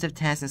all sorts of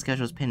tasks and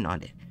schedules pinned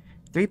on it.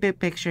 3 big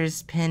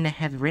pictures pinned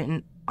have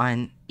written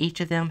on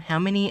each of them how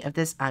many of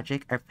this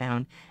object are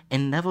found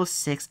in level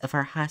 6 of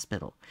our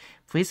hospital.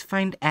 Please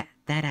find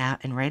that out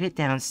and write it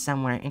down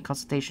somewhere in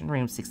consultation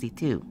room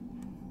 62.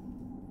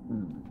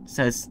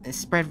 So it's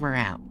spread we're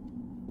out.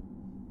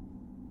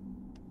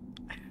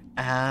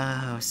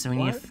 Oh, so when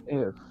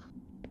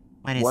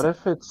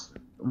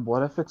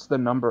What if it's the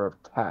number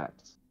of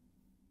tacks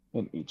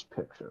in each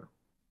picture?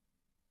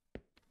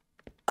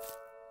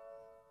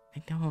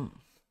 I don't...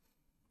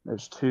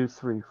 There's 2,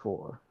 3,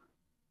 4.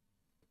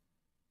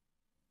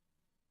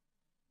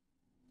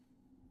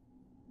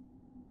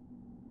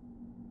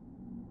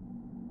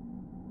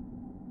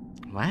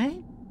 What?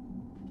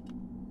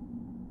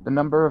 The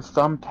number of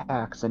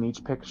thumbtacks in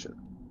each picture.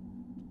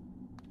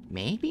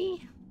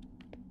 Maybe?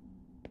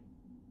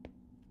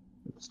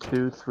 It's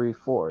 2, 3,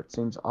 4. It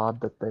seems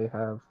odd that they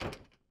have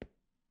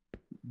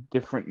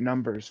different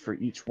numbers for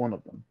each one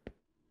of them.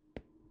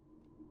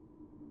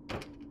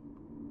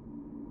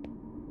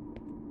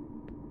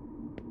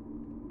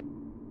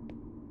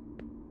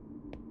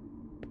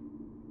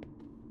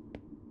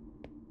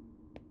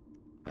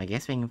 I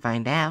guess we can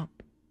find out.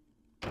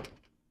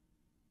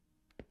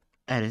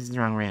 Oh, this is the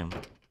wrong room.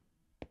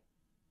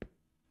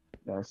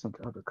 Yeah, I think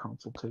other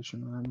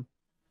consultation room.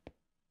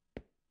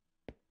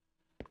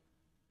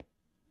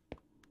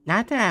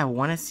 Not that I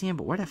want to see him,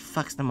 but where the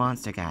fuck's the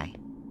monster guy?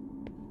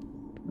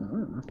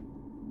 Mm.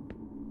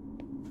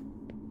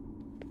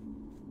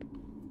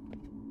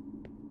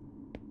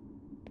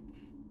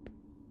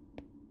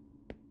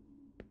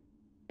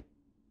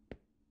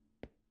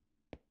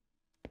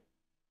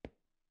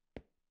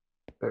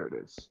 There it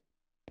is.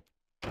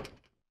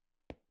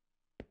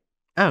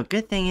 Oh,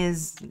 good thing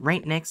is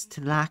right next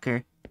to the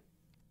locker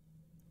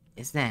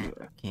is that.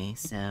 Yeah. Okay,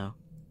 so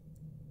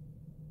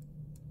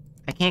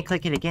I can't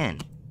click it again,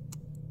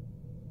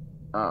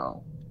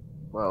 Oh.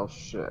 Well,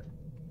 shit.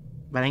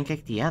 but I can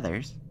click the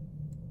others.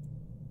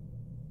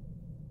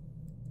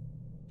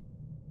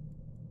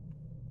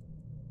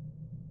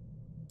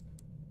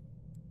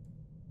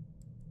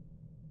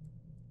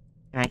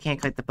 And I can't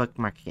click the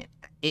bookmark again.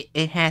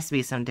 It has to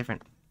be some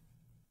different.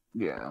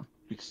 Yeah,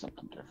 it's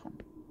something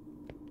different.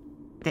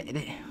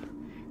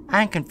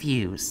 I'm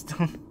confused.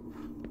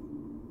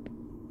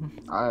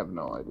 I have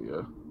no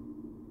idea.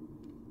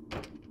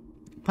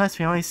 Plus,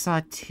 we only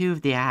saw 2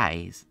 of the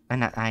eyes.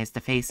 Not eyes, the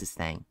faces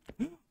thing.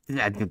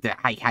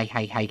 Hi.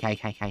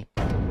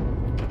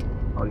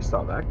 Oh, you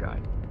saw that guy.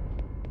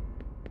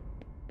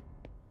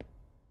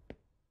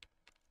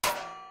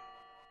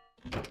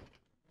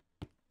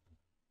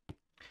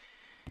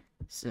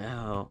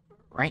 So,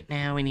 right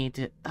now we need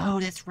to... Oh,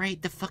 that's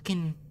right, the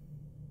fucking...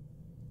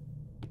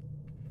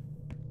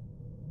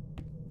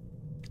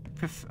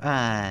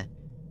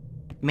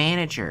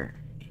 Manager.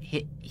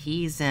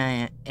 He's,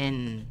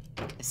 in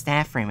the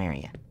staff room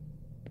area.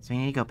 So we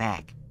need to go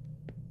back.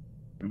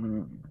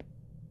 Mm-hmm.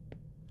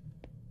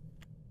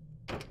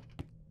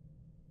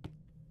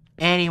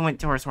 And he went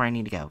towards where I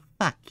need to go.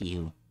 Fuck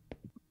you.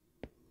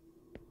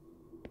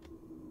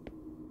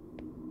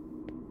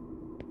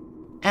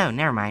 Oh,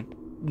 never mind.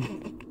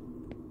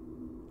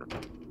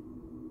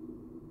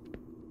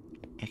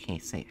 Okay,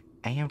 so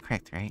I am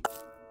correct, right?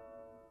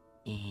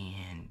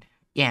 And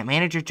yeah,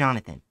 Manager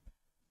Jonathan.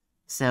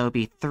 So it'll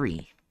be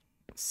 3.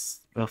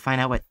 We'll find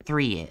out what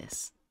 3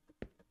 is.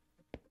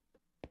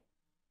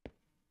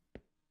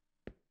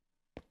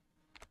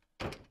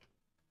 Okay,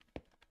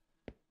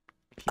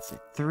 so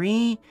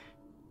 3,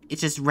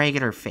 it's just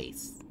regular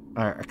face.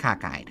 Or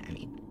cockeyed, I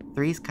mean.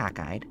 3's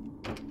cockeyed.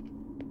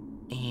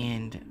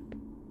 And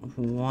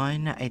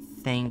 1, I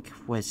think,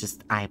 was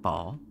just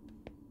eyeball.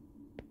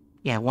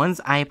 Yeah,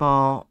 1's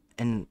eyeball,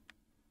 and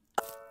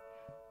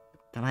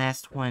the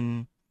last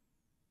one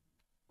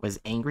was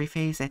angry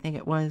face, I think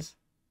it was.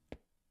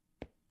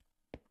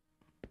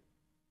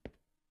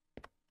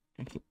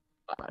 Okay.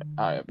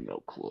 I have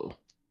no clue.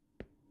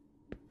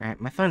 Alright,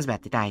 my phone's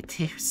about to die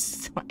too,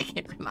 so I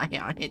can't rely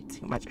on it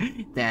too much.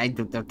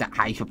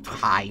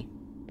 Hi.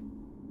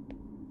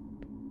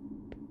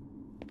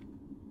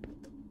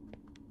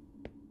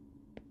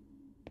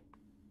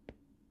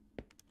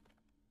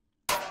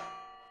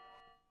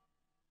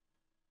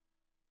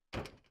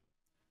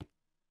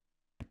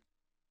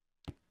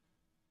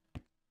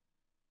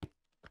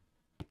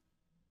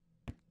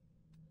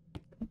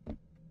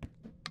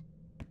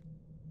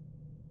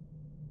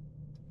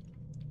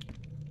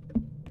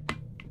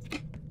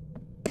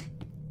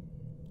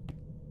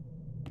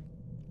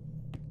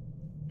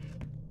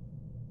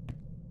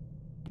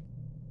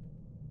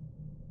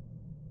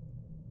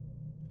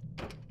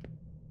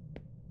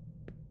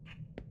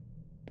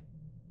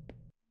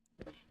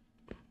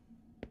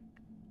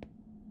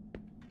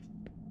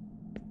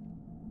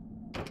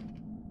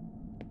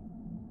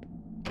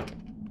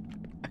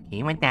 Okay,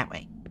 you went that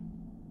way.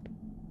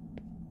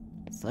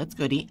 So let's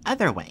go the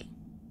other way.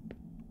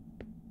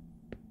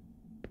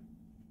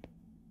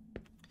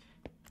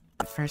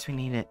 But first we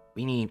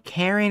need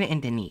Karen and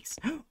Denise.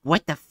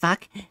 What the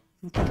fuck?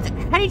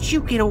 How did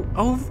you get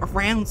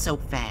around so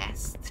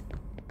fast?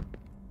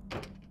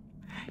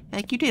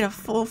 Like you did a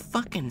full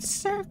fucking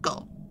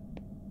circle.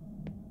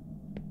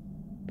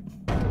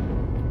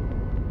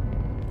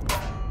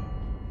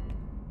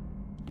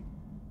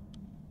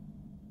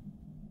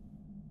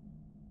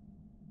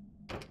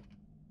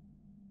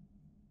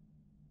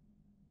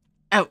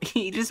 Oh,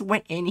 he just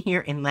went in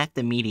here and left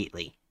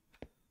immediately.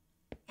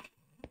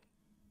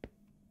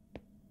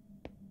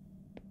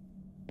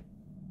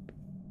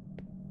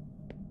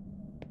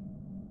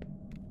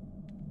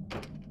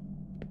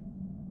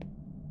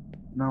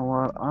 You know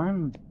what?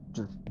 I'm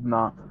just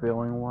not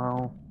feeling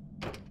well.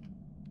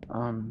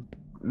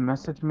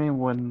 Message me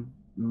when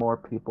more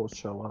people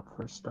show up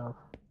for stuff.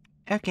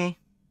 Okay.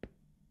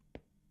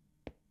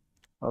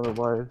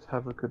 Otherwise,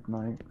 have a good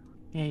night.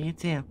 Yeah, you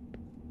too.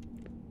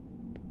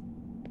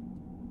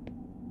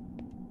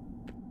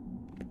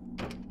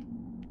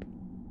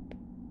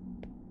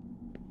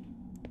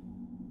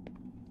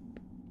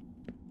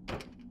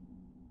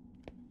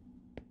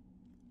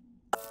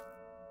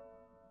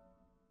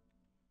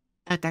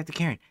 Oh, Dr.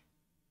 Karen.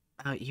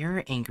 Oh,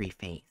 you're angry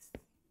face.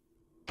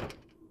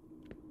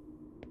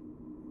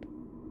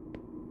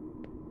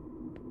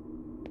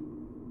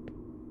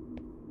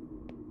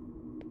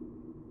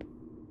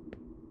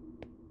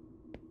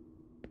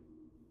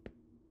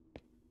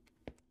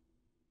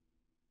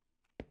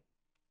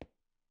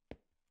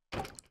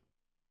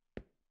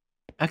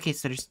 Okay,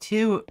 so there's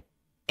 2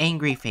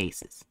 angry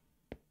faces.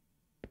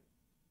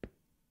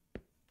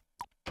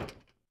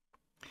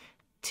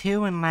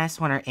 2 and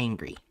last one are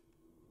angry.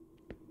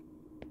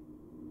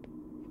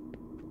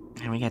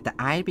 And we got the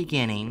eye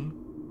beginning.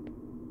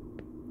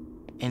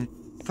 And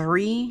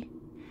 3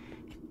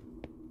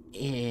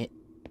 it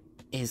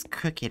is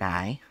crooked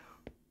eye.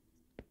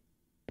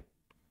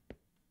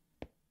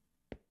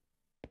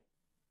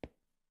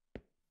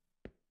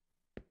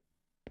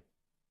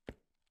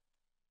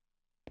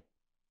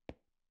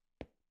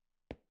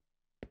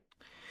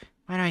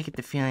 Why do I get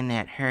the feeling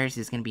that hers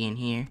is gonna be in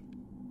here?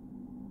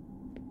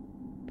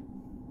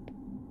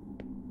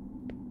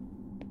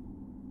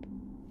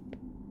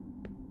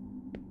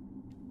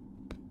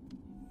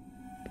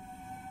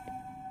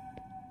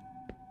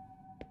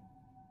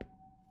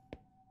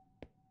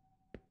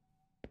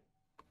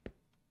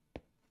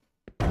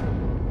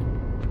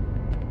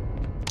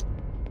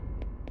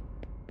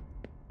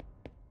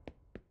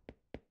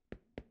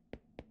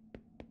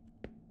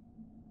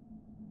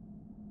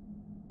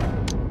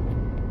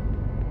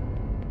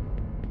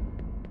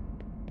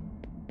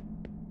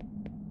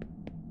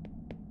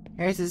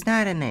 Hers is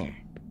not in there.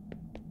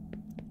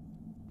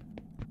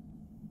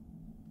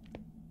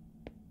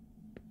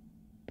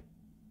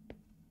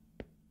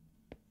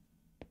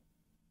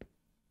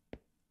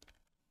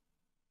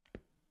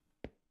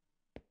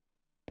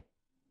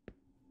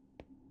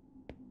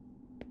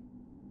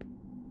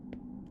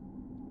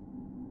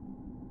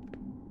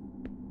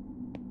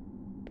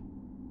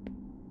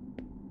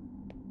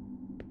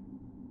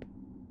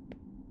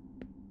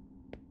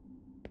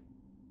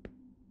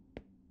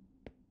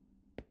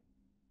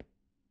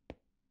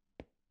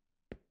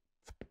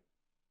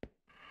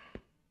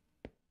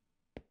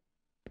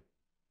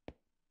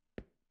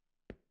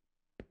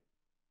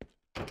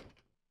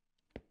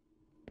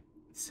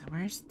 So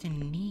where's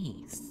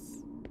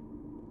Denise?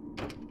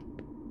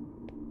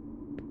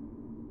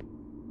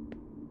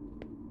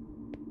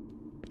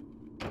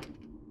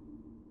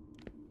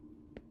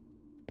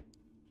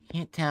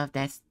 Can't tell if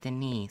that's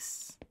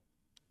Denise.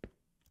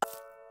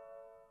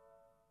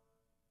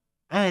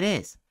 Oh, it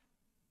is.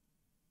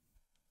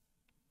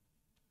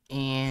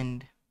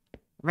 And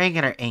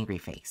regular angry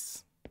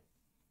face.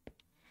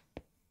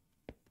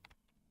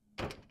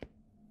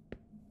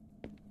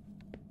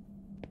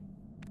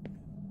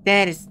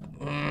 That is...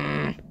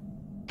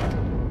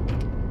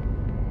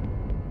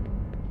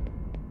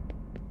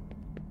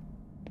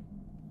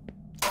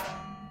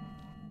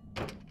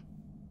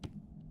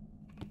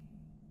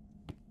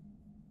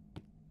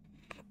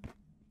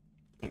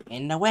 You're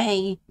in the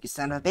way, you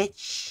son of a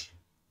bitch.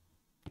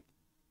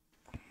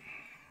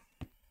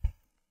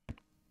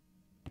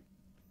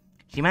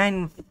 Do you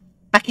mind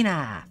backing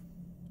off?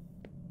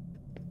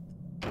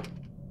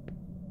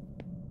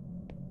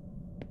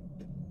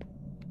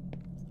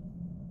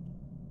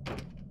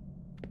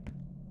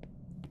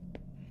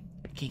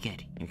 Okay,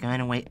 good. You're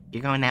going away.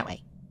 You're going that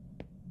way.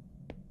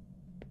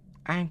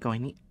 I'm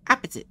going the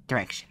opposite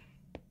direction.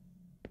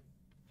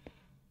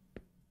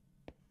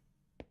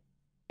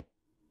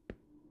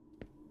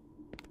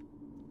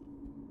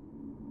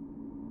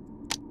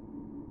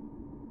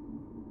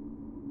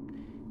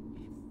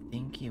 I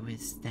think it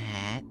was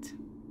that.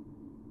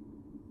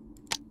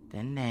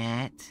 Then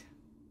that.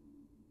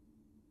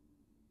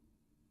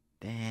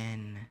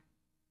 Then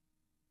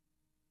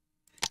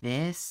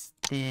this,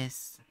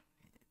 this.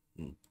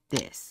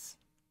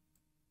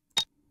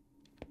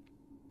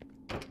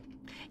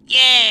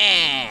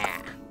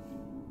 Yeah!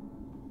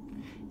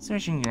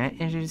 Storage unit,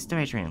 enter the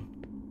storage room.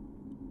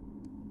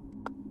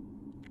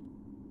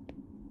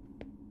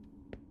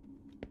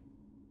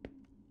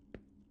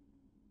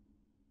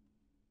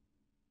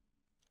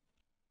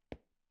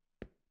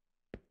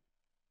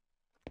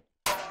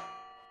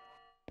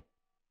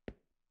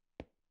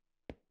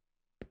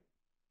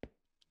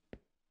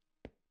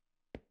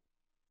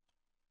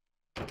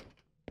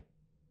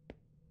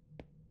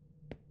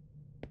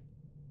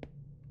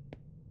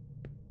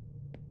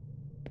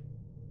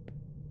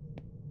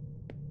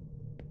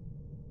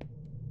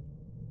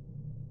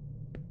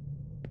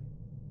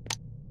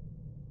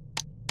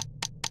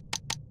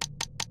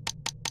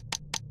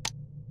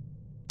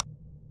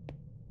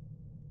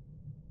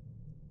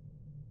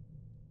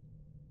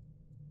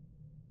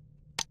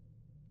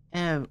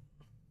 Oh,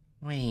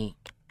 wait.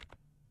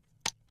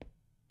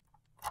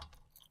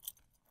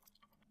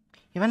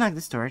 You've unlocked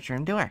the storage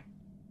room door.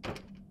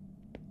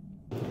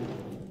 Is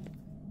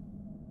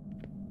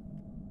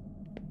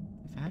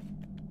that?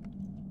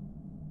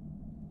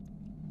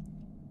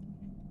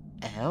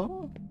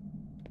 Oh?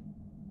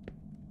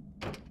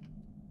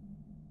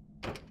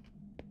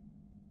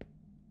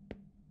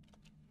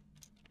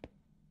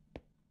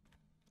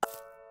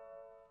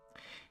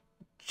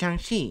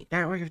 Jiangxi, the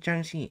artwork of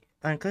Jiangxi.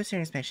 On closer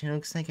inspection, it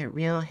looks like a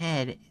real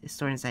head is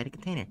stored inside a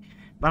container.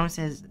 Bottom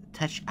says,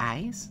 touch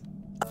eyes?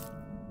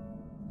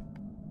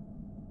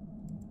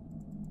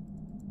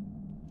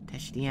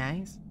 Touch the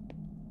eyes?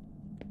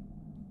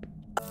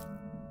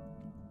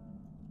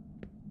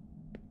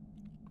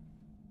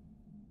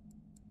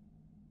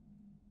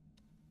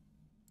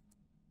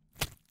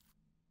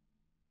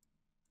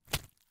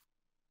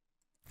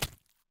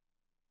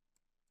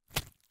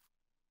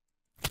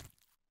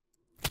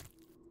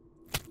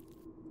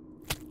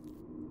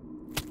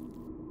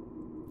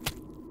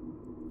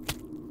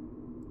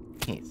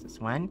 Okay, so it's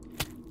 1,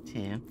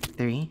 2,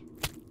 3,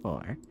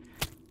 4,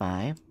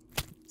 5,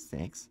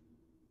 6.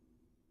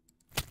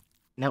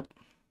 Nope.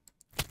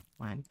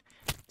 1,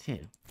 2,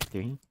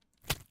 3,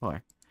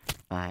 4,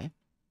 5,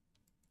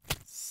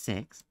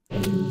 6,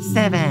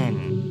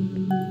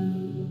 7.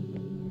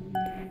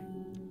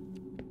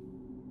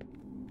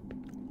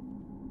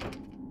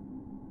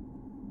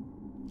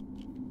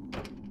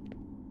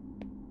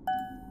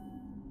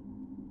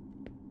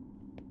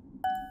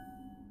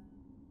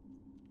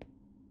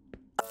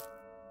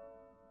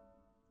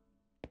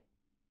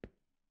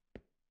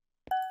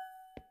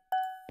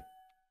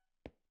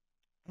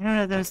 I don't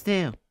know what those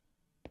do.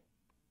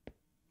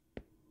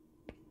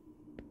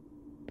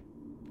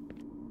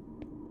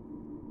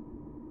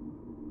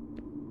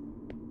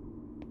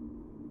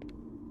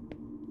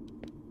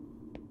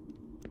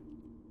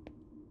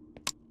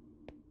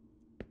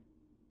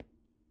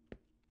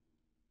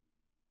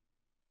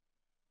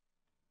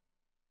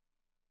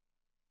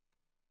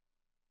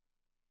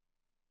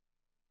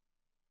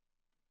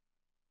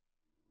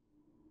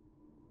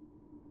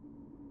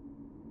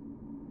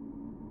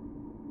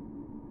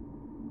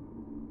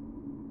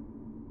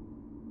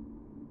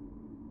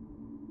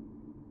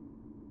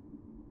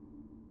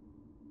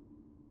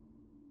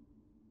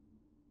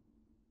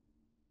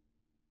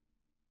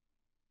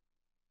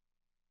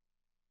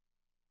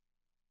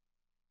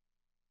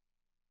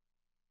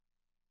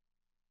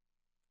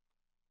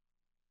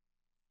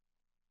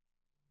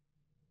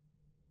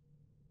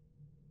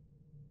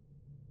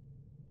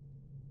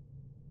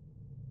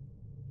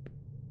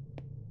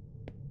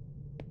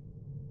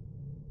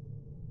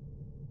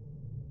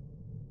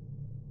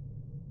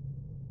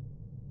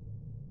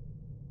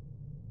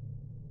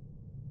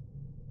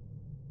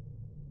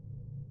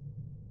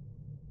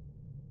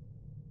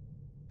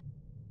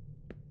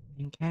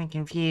 I'm kind of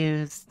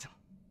confused.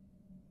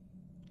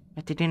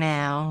 What to do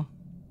now?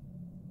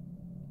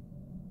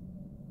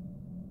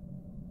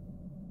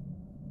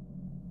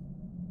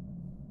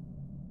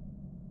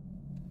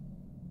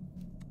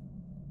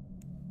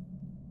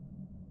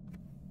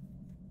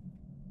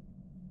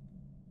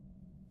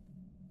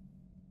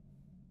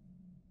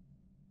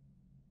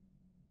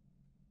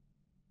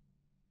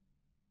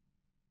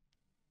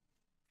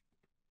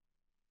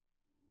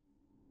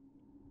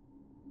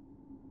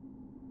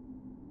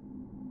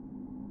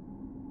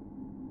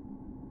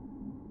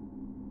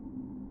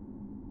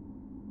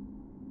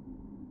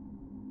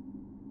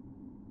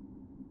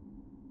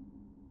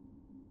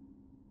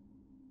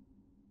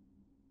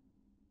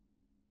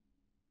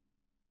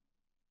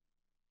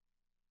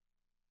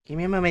 Give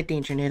me a moment,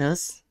 Danger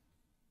Noodles.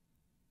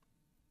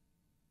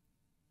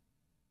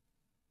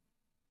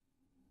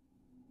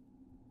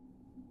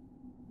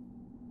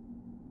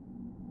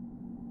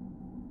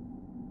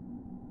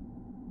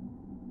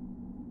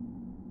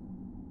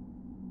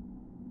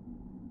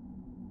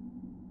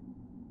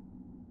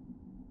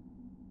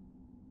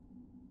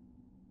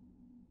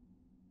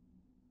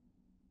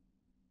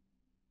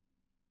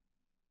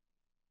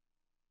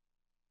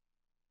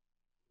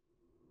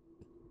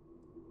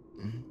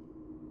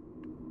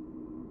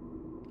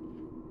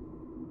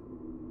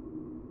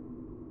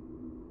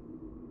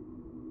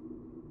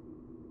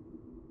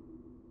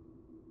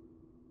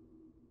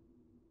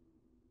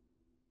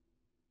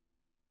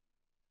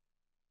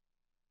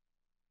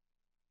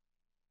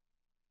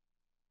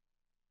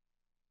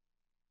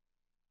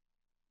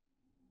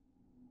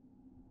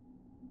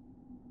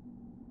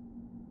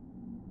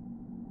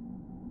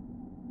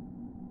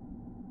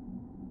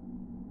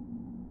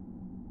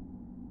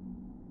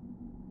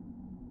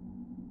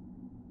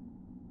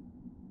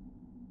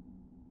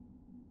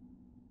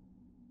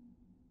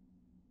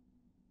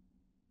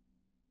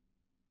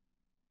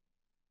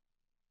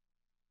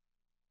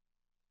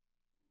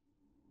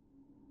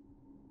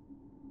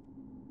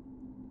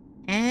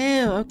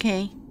 Oh,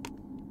 okay.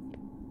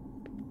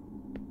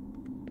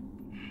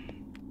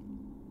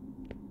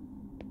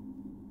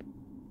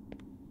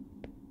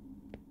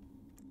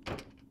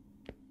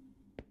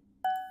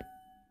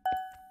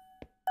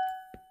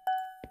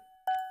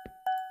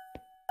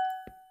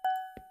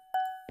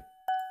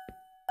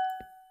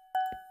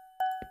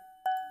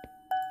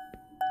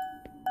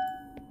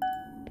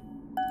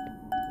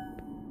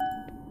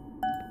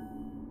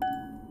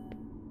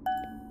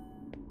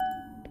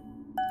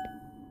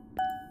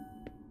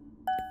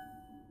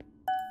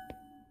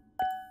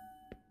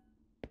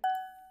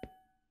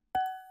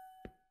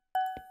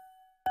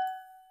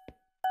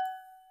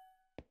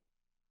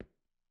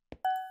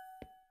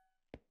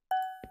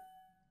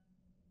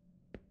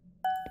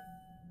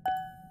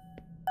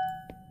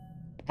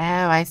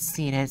 Oh, I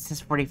see it. It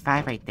says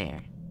 45 right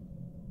there.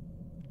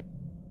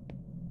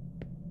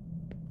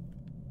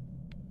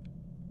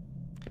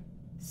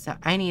 So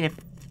I need to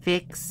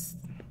fix...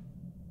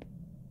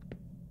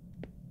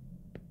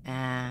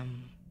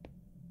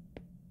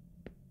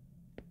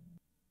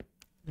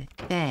 the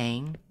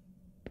thing.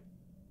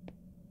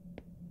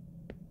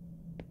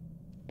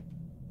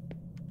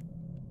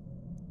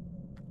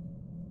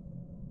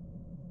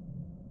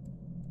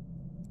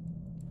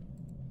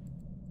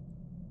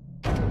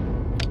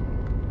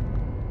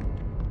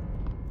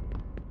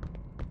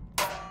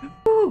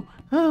 Ooh,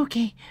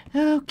 okay,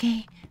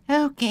 okay,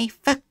 okay.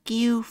 Fuck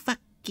you, fuck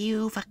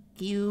you, fuck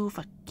you,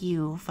 fuck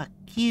you, fuck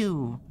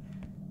you.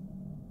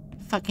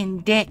 Fucking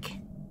dick.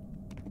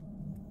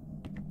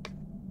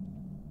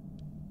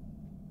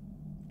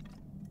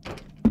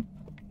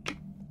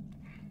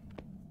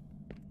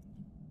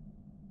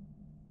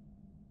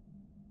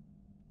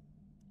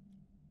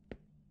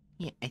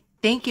 Yeah, I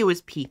think it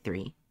was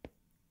P3.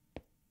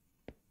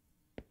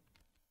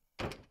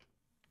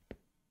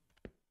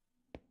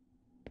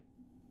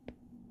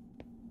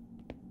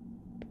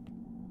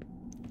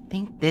 I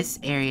think this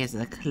area is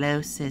the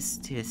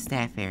closest to a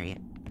staff area.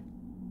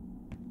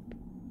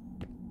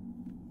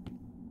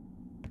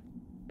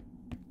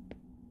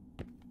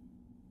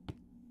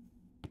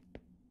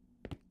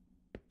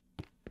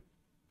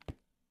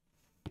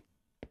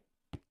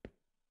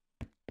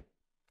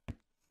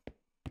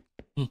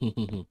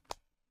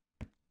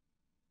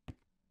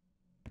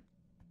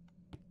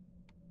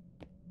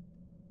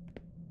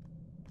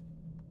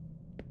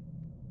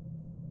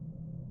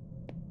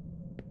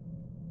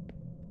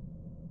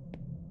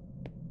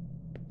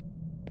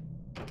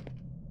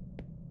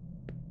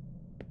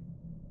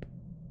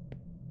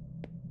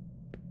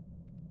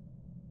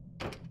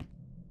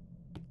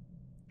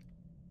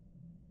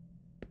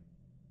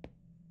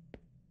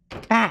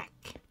 Back.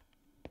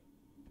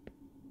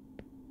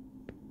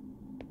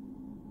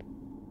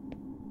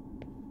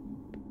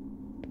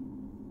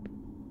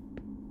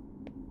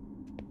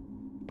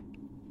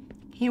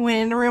 He went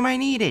in the room I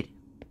needed.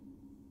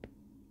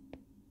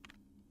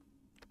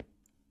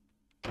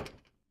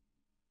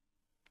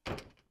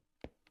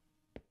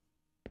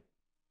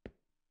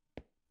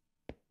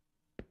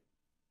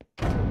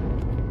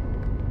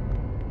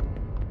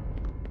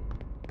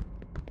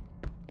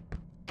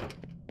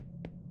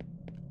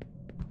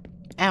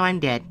 now I'm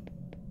dead.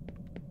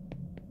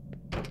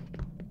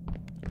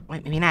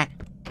 Wait, maybe not.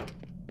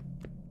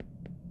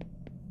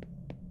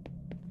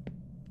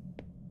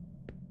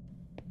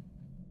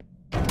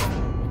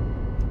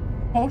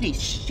 Holy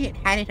shit,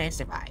 how did I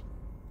survive?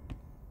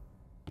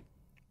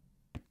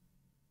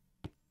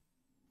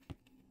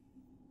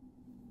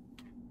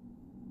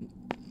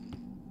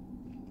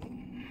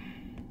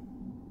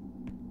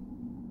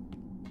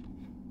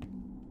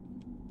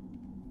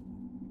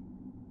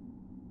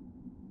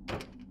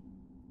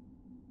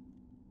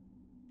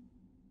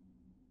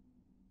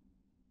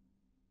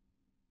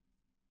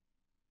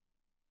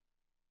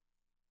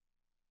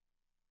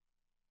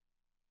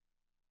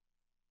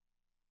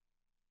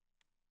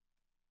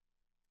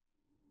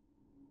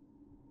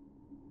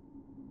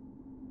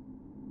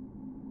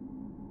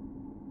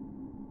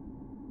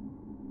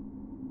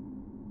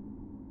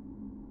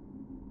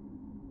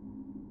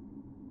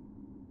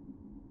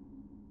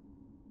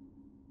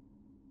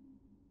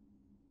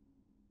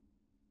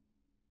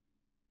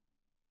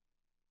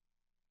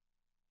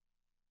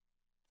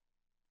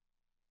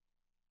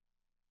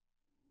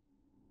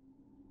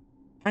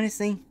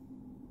 Honestly,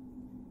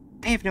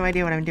 I have no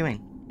idea what I'm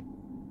doing.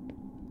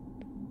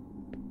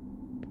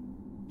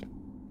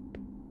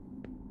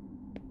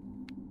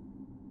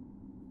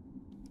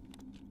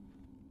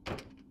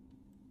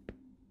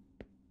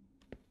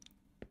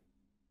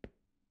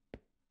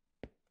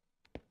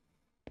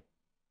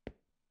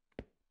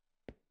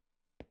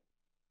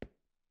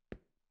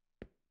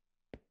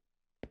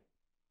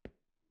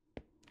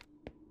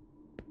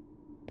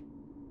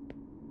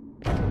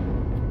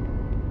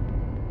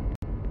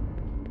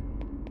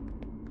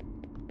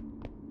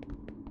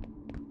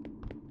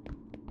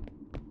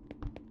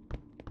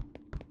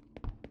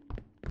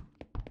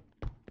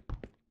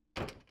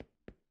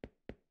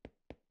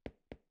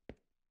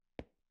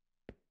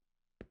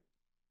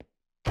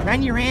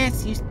 Run your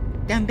ass, you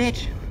dumb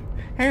bitch.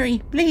 Hurry,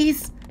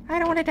 please. I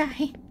don't want to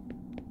die.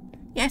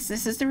 Yes,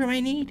 this is the room I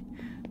need.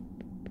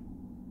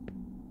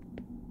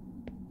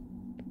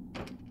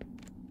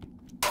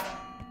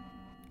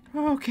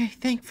 Okay,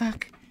 thank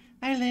fuck.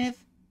 I live.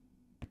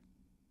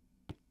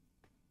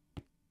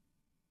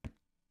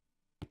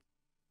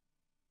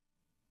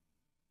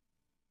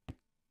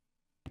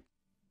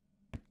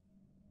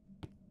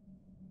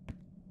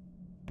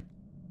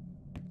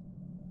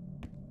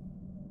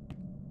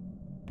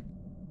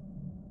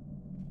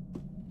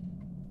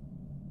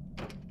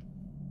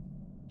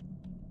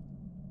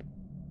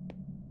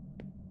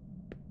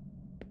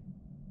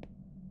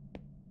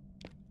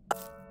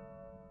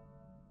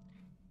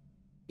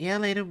 The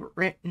elevator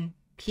written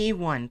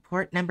P1,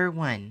 port number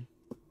 1.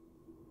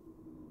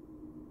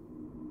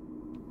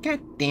 God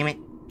damn it.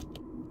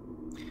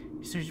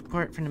 Research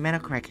report from the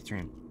medical records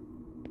room.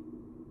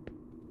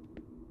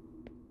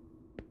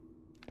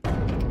 Come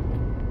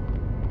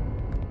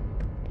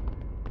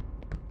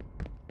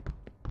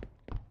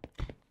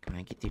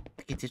on, get to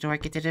the door,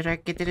 get to the door,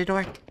 get to the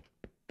door.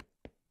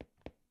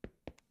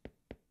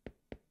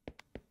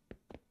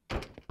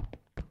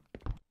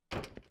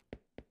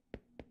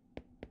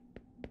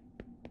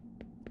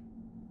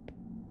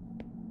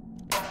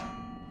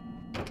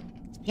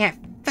 Yeah,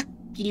 fuck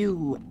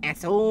you,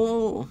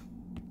 asshole.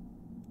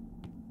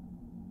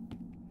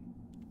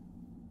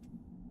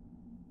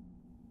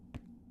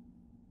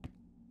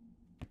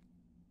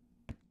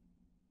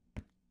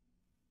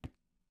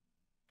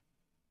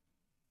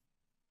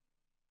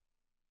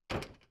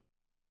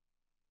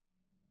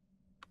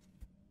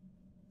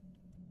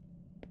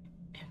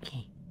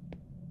 Okay.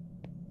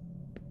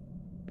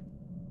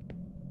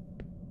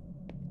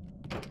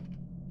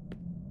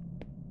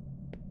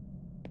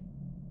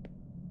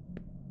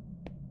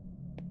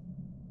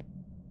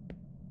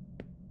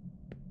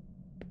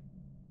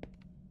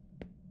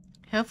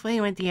 Hopefully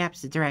it went the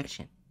opposite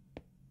direction.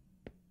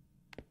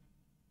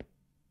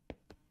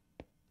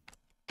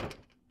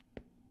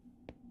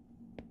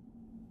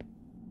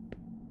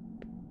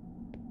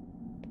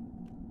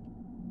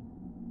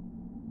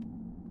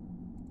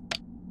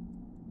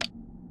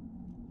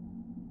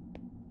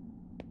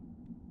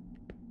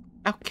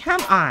 Oh,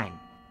 come on!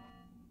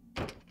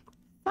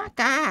 Fuck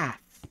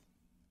off!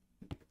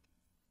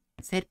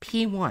 It said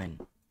P1.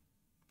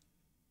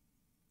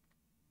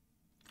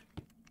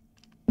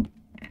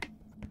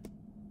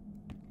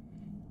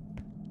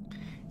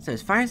 So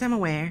as far as I'm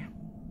aware,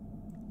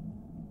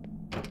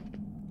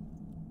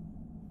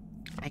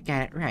 I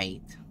got it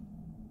right.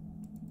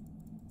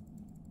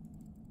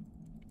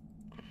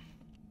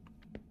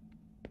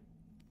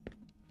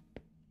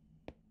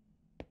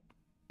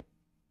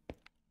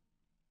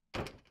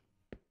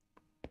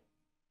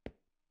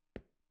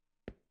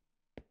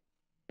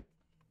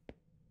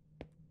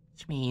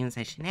 Which means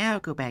I should now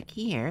go back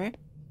here.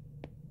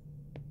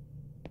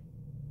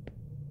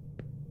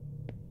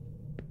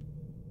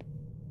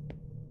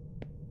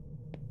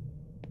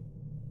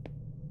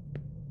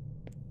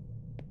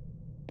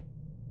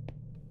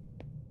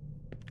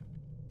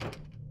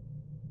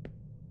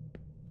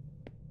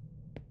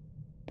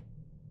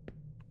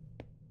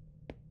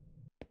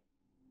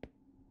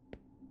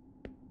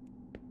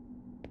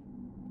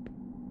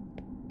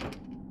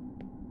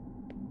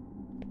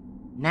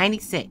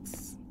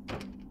 96.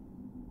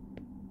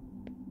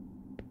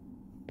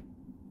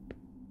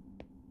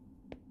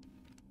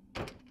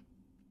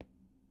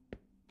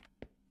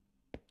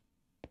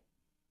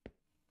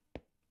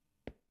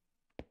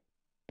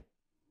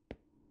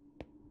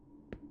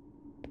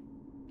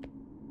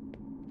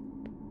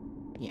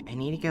 Yeah, I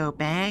need to go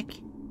back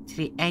to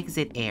the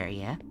exit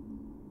area.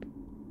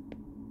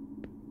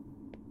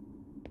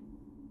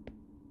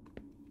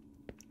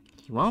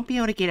 He won't be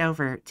able to get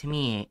over to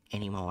me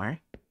anymore.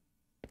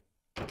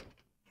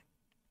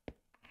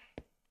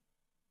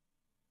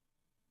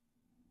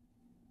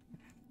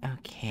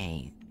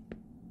 Okay.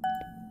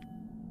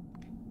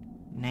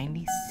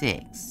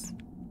 96.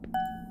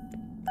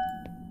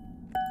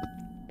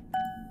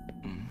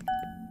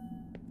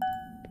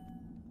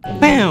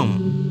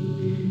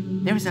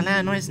 Boom! There was a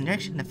loud noise in the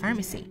direction of the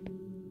pharmacy.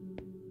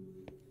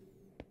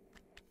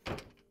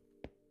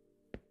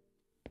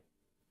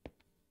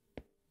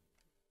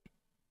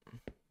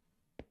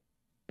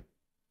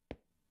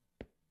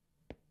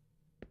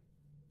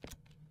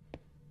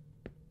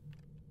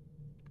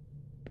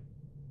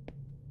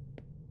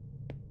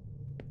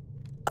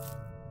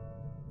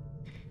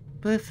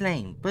 Blue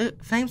flame. Blue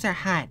flames are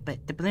hot,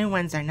 but the blue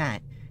ones are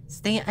not.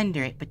 Stay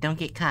under it, but don't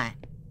get caught.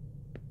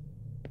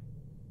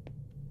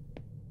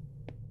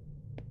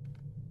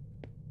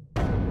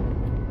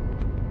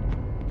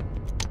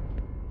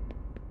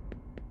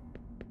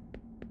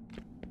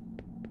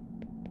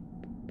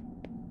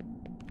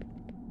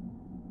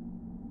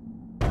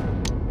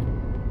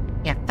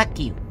 Yeah, fuck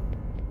you.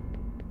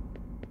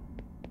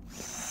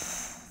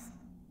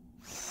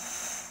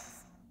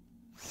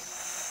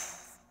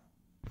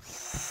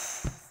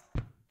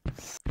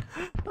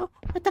 Oh,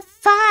 what the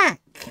fuck?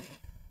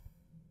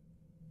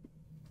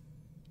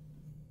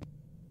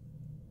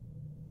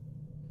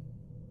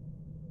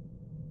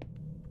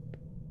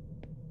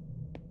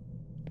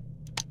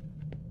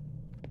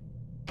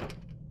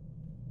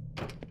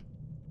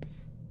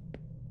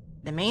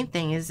 The main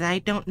thing is I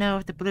don't know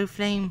if the blue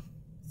flame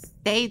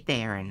stayed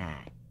there or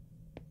not.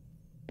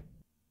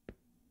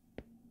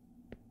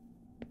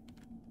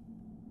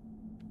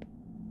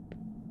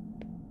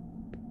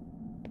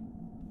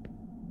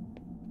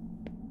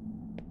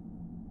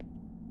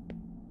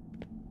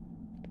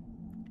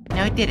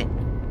 No, it didn't.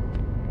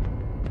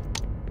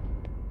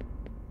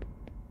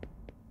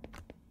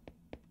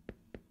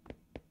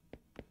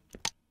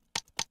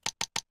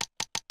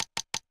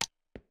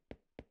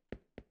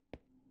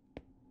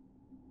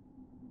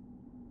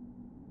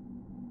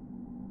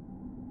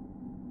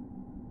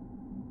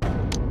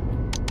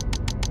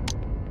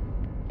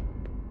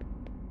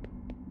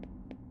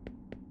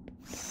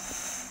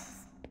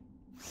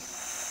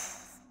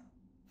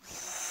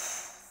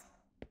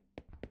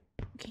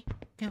 Okay,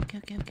 go, go,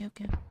 go, go,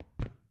 go.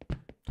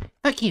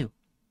 Fuck you!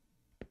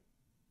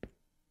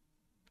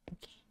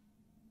 Okay.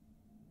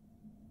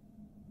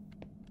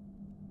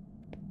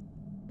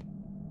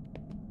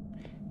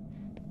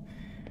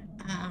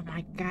 Oh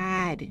my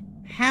god.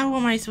 How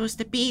am I supposed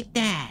to beat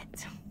that?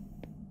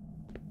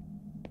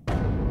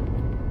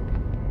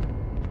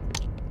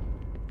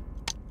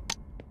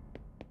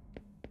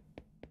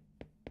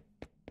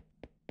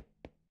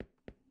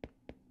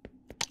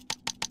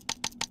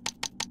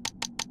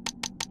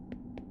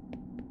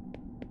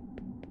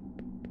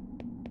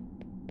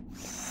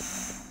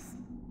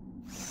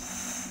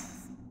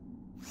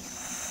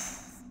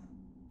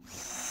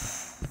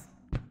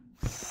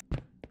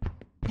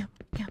 Go,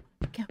 go,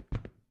 go.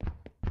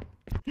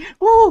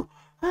 Ooh!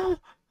 Oh,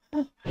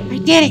 oh, I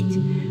did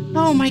it!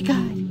 Oh my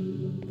god.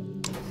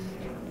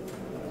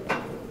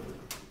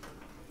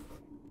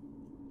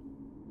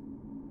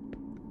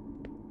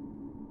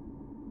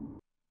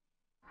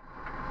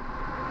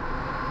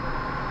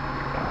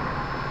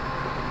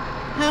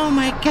 Oh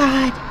my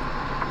god!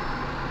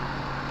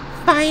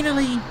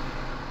 Finally!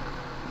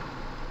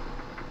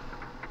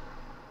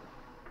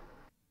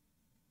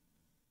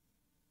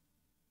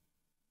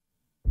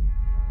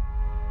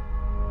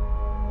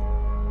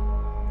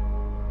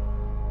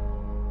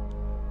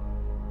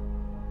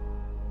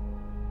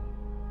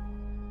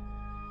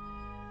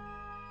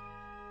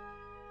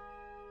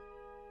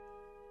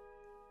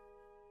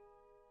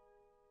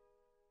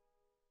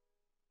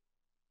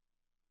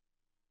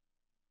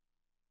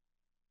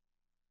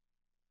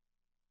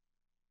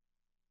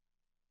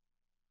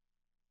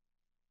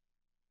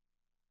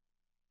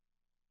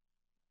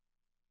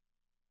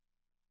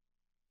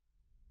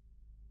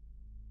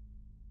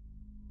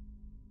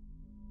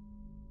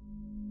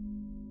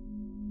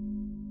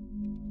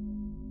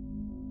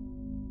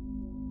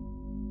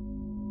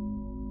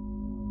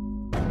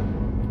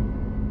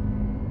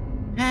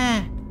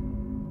 Ah,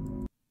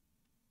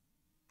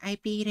 I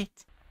beat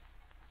it.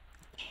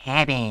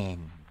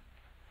 Kevin.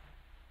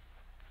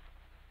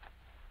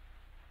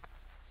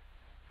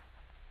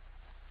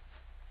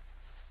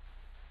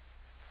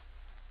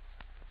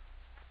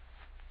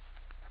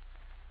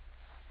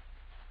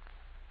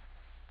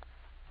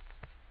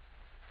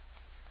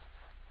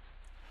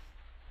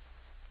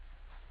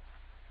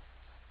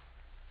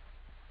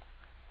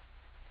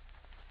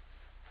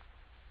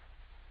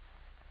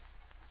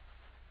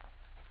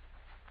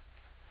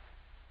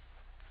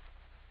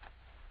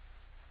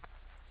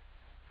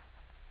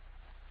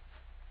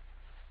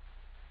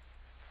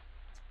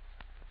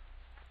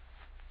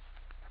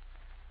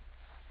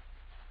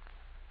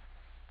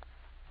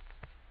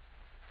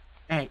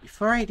 Alright,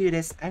 before I do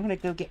this, I'm gonna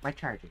go get my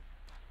charger.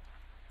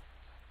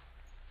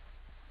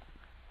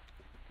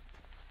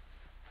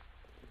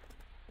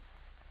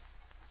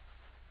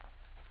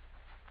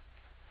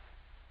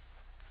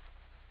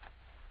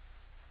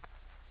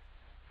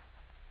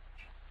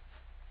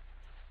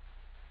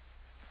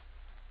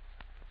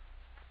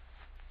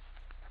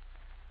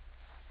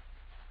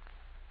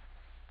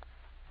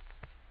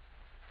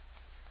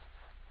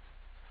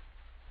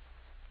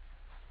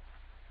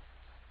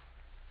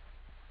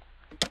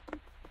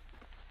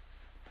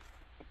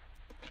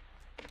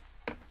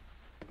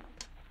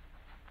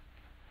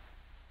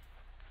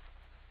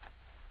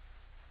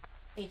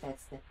 Hey,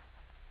 that's the...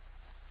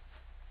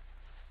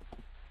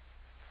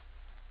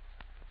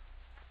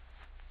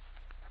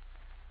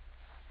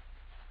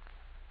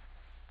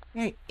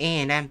 Alright,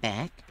 and I'm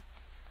back.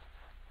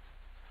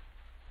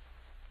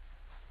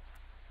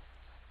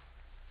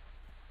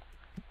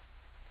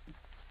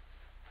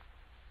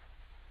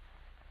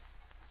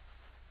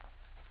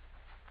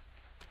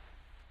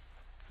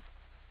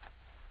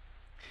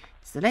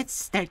 So let's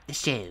start the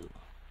show.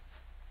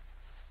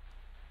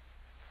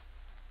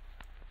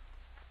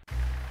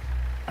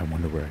 I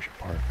wonder where I should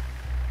park.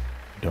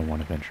 I don't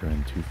want to venture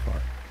in too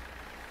far.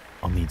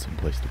 I'll need some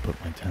place to put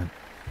my tent.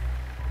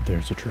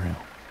 There's a trail.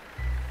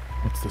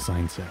 What's the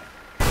sign say?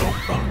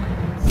 Oh,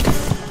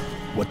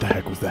 fuck! What the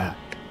heck was that?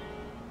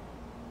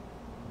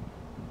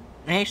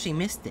 I actually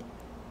missed it.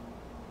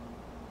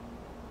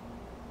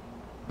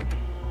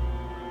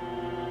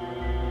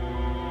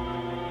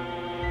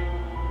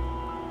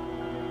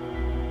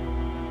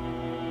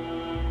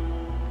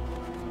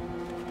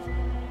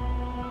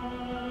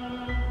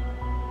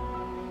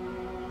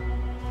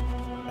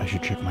 I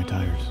should check my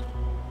tires.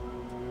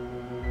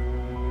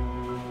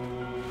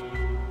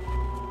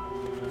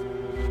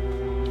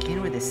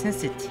 Again with the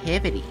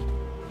sensitivity.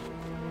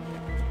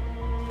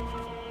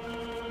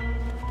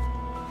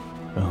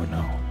 Oh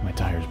no, my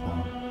tire's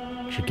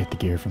blown. Should get the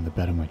gear from the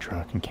bed of my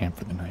truck and camp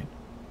for the night.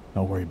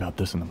 I'll worry about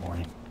this in the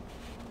morning.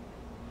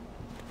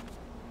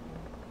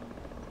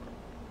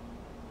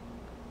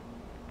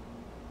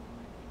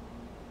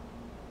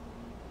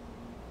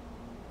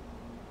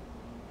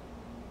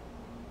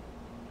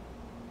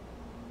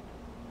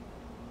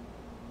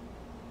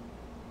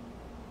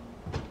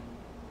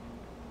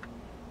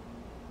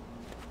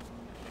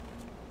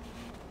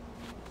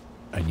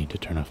 I need to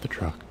turn off the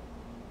truck.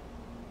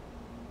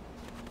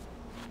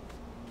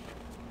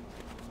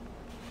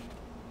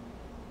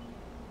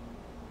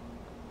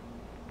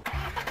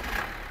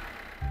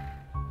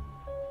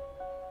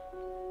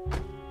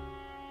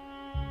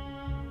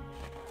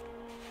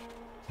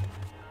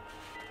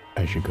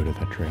 I should go to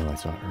that trail I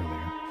saw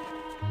earlier.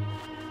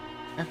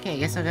 Okay, I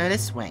guess I'll go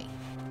this way.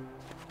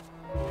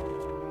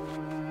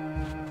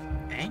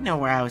 I know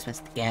where I was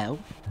supposed to go.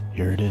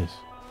 Here it is.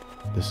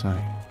 The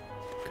sign.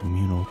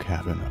 Communal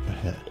cabin up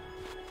ahead.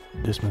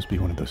 This must be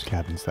one of those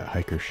cabins that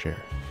hikers share.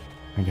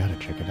 I gotta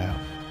check it out.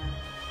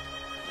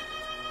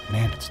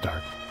 Man, it's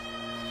dark.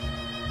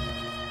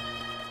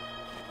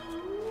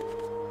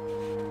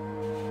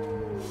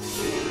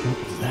 What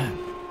was that?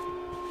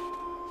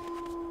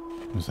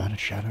 Was that a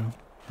shadow?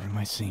 Or am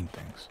I seeing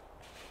things?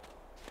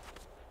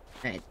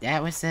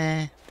 That was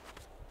a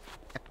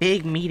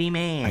big meaty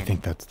man. I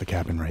think that's the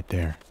cabin right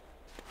there.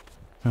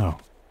 Oh,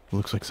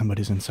 looks like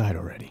somebody's inside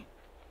already.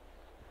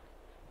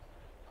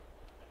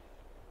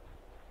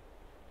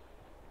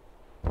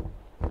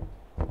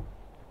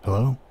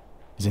 Hello?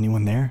 Is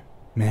anyone there?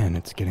 Man,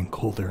 it's getting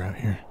colder out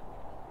here.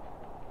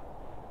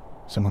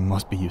 Someone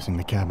must be using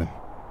the cabin.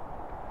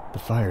 The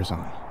fire's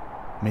on.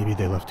 Maybe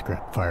they left to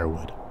grab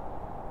firewood.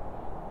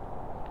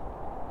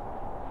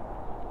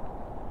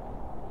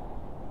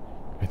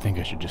 I think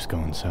I should just go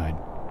inside.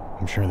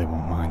 I'm sure they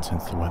won't mind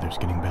since the weather's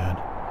getting bad.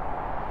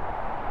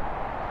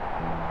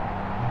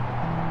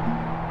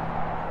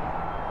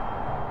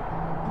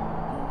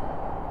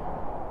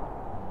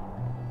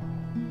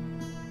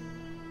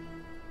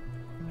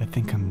 I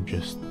think I'm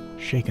just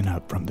shaken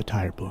up from the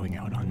tire blowing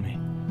out on me.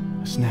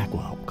 A snack will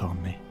help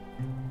calm me.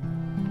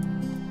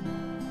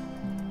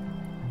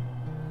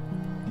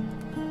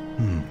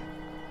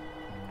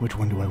 Which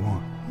one do I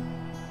want?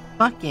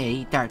 Fuck yeah,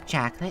 eat dark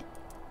chocolate.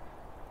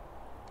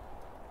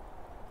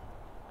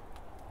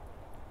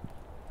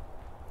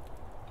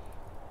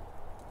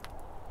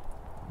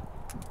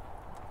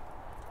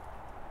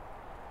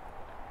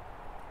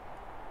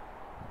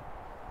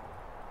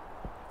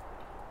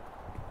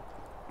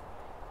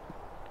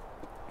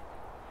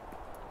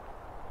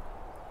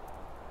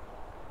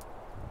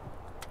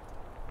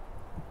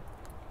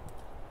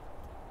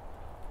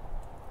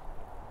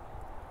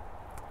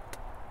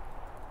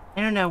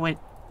 I don't know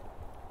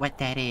what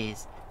that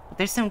is, but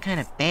there's some kind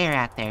of bear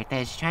out there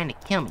that is trying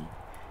to kill me.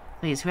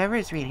 Please, whoever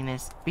is reading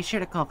this, be sure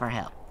to call for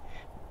help,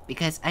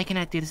 because I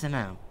cannot do this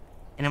alone,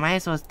 and I might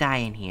as well die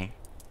in here.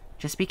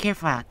 Just be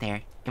careful out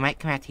there. It might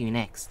come after you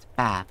next.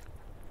 Bob.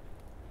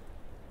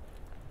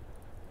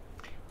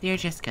 Dear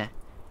Jessica,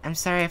 I'm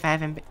sorry if I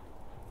haven't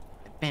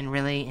been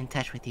really in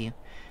touch with you.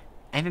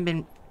 I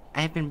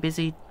have been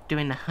busy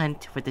doing the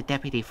hunt with the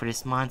deputy for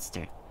this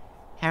monster.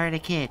 How are the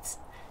kids?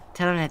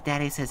 Tell them that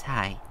Daddy says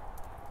hi.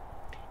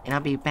 And I'll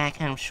be back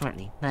home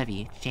shortly. Love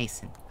you,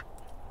 Jason.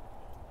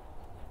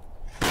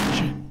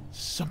 Shit,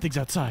 something's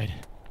outside.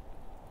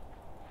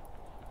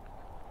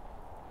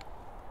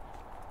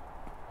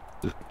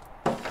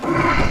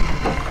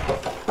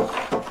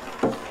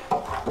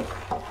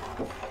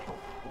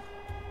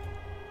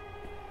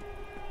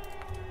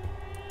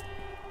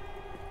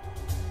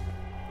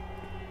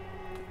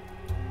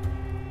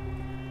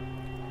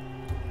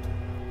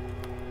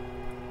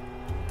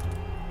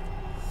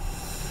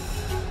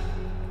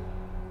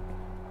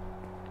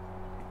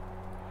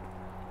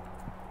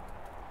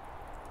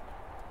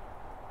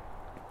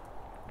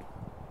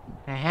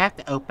 I have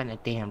to open the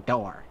damn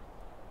door.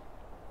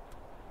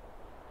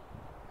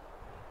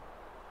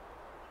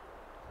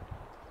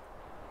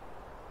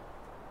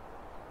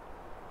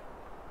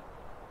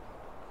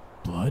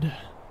 Blood?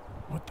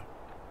 What the?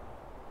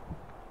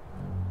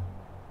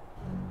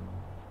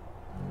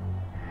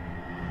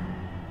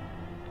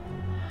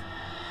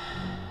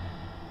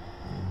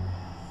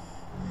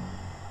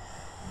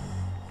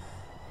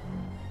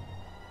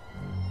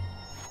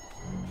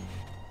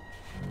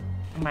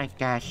 Oh my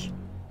gosh.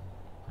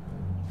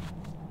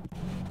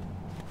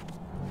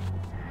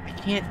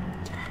 I can't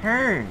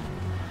turn.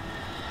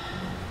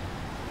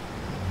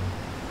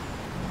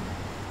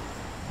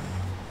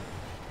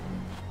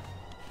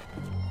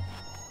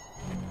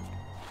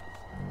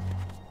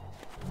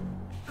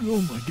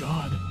 Oh my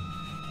god.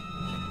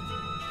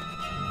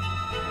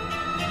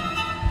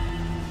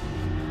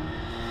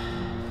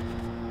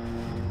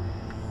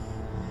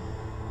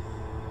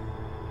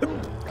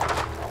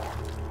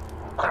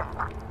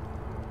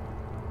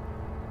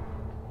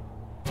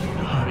 I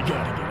gotta get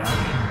out of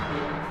here.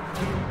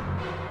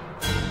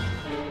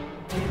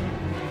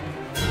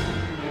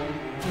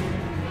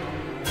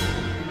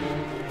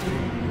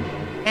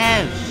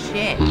 Oh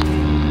shit.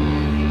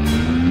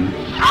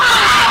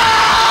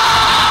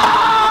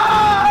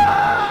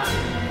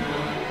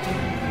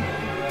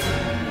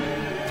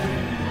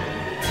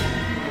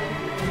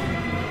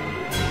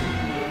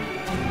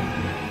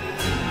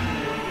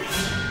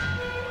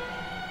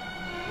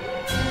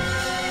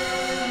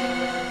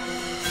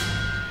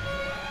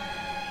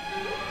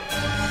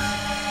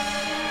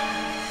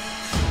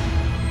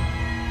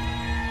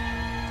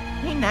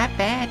 Ain't not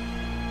bad.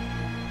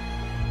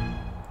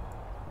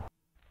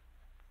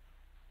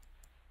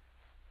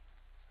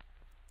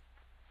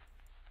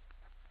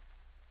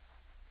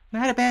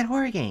 Not a bad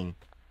horror game.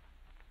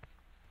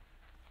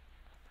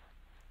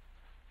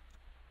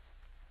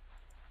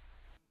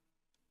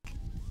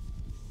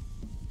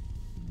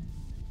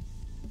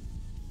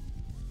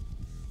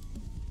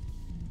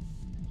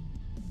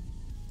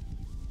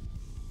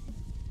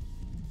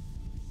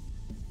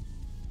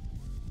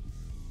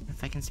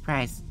 If I can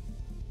surprise.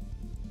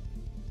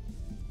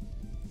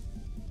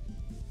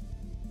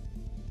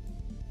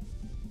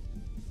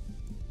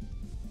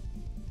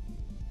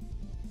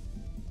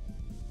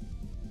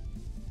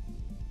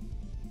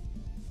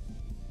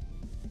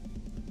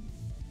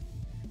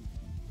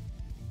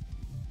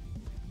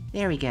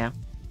 There we go.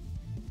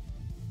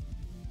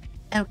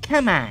 Oh,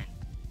 come on.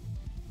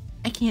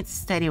 I can't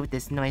study with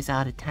this noise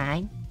all the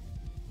time.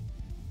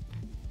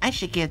 I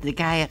should give the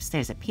guy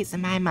upstairs a piece of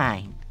my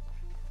mind.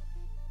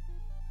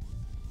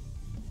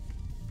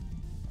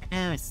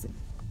 Oh, it's...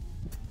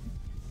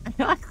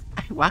 I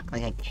walk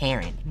like a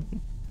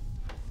Karen.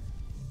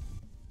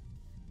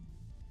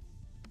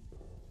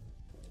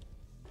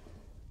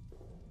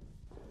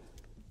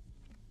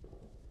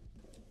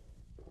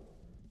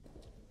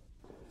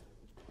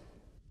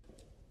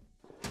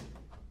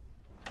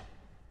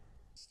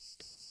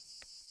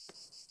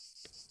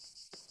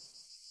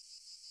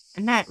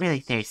 I'm not really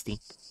thirsty.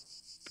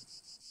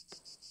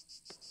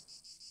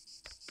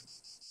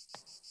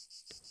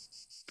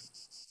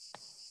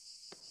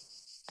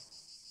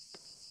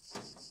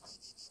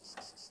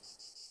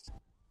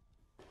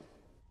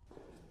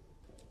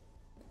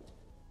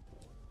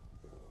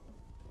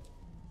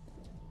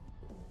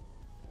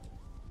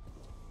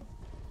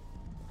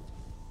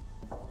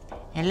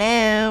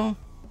 Hello?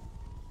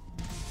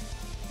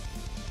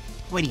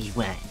 What do you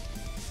want?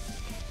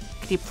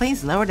 Could you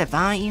please lower the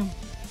volume?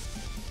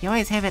 You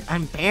always have it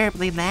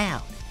unbearably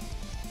loud.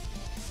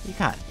 You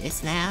call it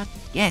this loud?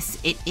 Yes,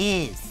 it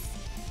is.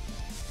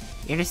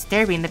 You're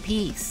disturbing the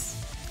peace.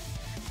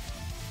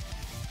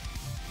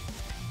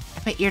 I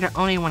bet you're the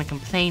only one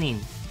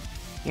complaining.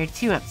 You're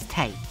too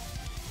uptight.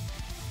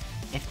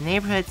 If the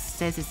neighborhood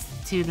says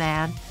it's too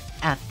loud,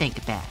 I'll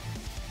think about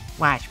it.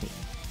 Watch me.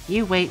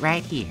 You wait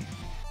right here.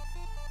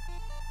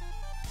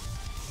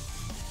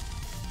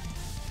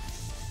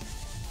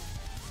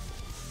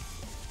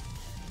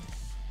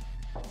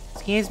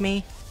 Excuse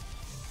me?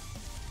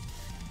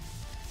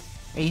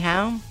 Are you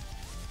home?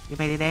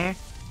 Anybody there?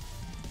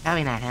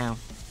 Probably not home.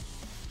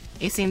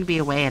 You seem to be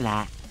away a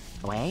lot.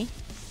 Away?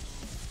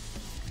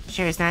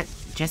 Sure it's not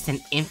just an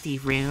empty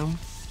room?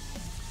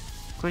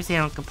 Of course they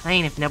don't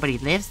complain if nobody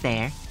lives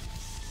there.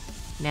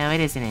 No,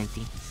 it isn't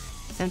empty.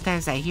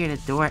 Sometimes I hear the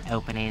door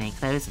opening and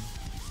closing.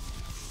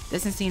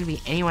 Doesn't seem to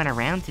be anyone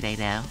around today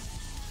though.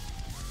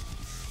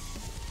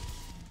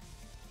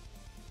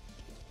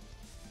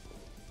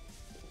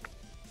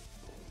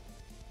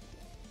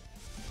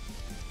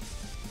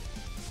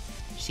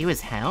 She was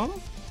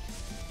home?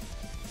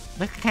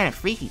 Looked kind of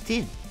freaky,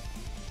 too.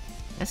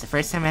 That's the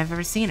first time I've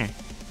ever seen her.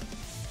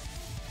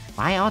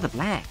 Why all the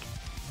black?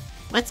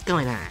 What's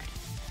going on?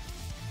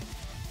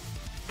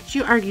 Could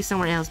you argue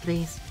somewhere else,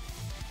 please?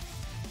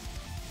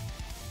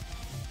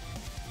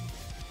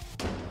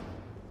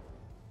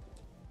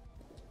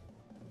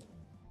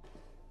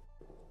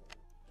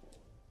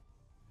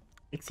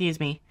 Excuse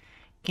me,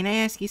 can I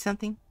ask you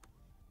something?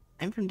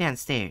 I'm from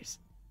downstairs.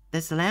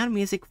 Does the loud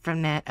music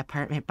from that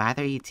apartment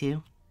bother you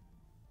too?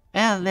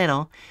 Well, a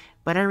little,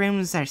 but our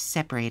rooms are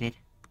separated.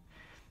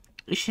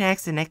 You should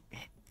ask the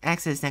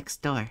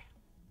next door.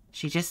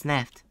 She just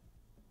left.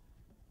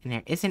 And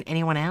there isn't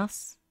anyone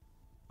else?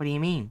 What do you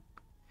mean?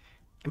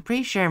 I'm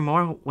pretty sure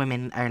more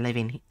women are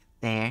living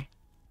there.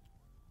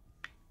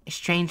 A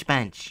strange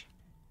bunch.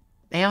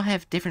 They all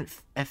have they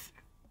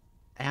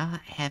all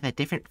have a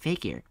different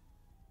figure.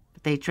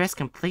 But they dress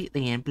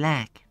completely in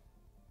black.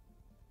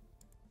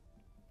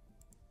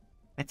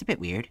 That's a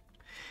bit weird.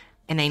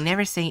 And they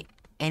never say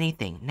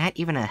anything, not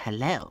even a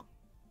hello.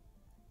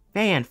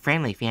 Very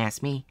unfriendly if you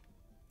ask me.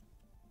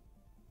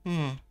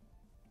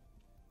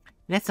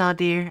 That's all,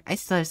 dear. I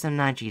still have some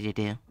laundry to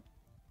do.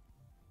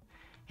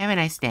 Have a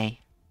nice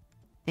day.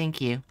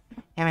 Thank you.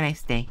 Have a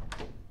nice day.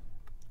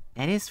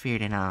 That is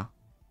weird and all.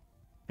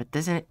 But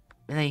doesn't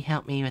really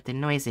help me with the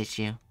noise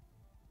issue.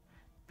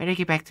 Better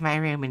get back to my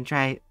room and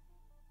try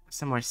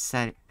some more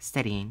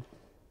studying.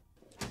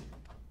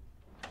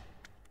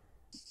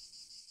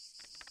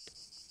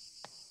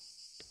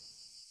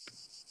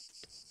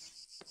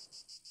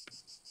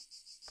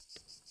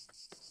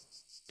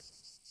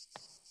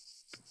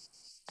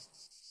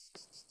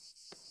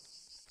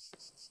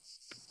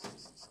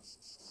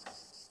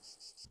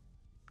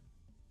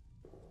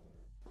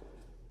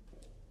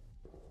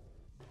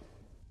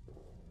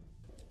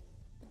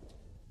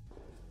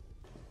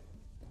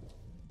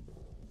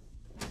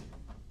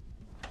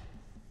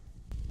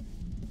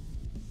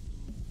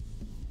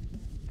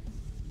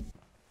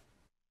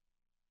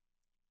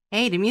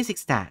 Hey, the music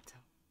stopped.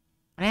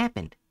 What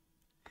happened?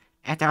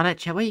 After all that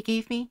trouble you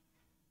gave me?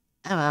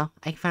 Oh well,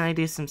 I can finally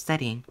do some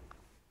studying.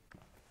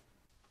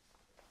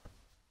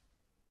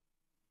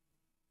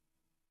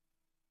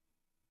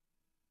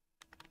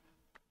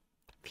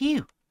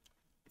 Phew.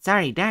 It's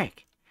already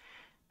dark.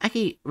 I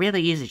could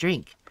really use a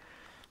drink.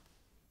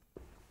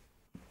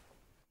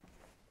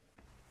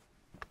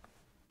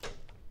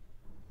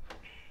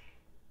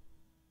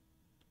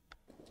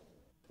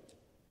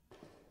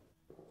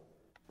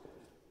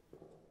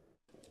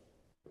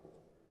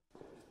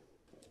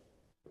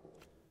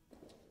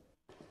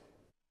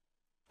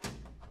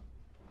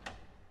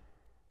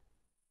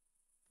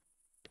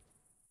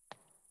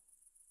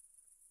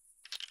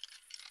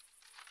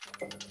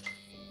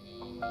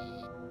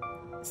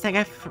 It's that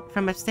guy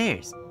from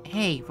upstairs.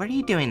 Hey, what are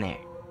you doing there?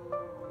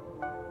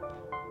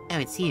 Oh,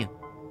 it's you.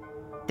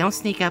 Don't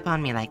sneak up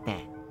on me like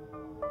that.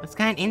 What's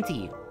gotten into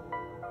you?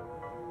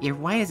 You're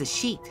white as a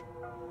sheet.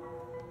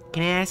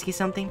 Can I ask you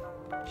something?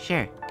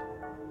 Sure.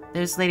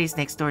 Those ladies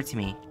next door to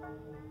me.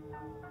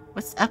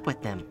 What's up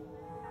with them?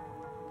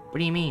 What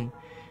do you mean?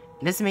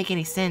 It doesn't make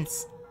any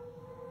sense.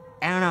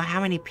 I don't know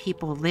how many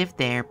people live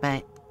there,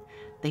 but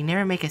they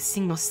never make a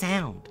single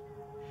sound.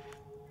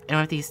 And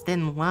with these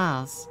thin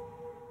walls,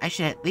 I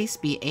should at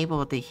least be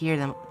able to hear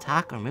them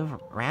talk or move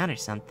around or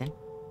something.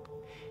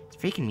 It's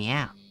freaking me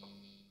out.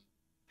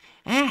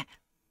 Ah!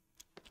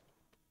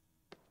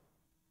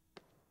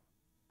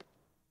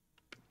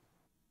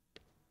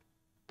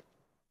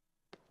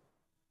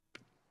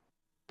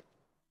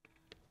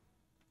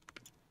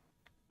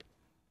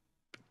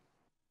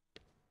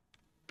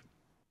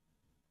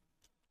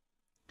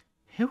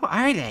 Who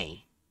are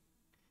they?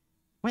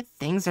 What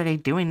things are they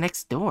doing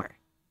next door?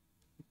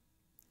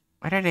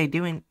 What are they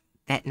doing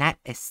that not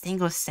a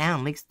single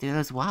sound leaks through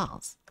those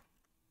walls?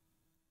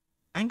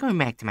 I'm going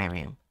back to my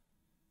room.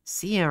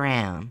 See you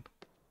around.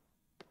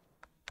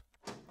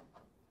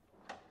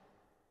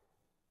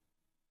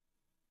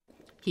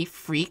 He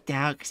freaked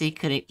out because he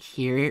couldn't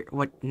hear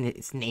what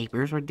his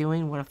neighbors were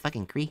doing. What a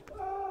fucking creep.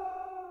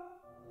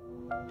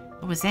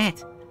 What was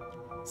that?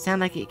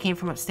 Sounded like it came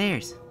from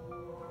upstairs.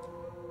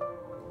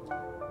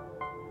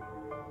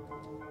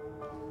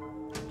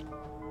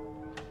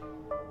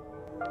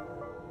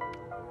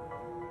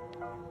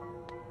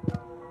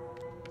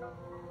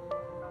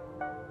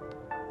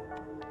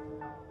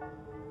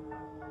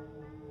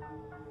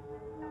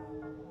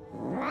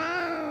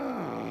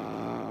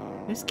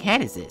 Whose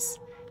cat is this?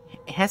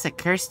 It has a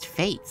cursed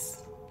face.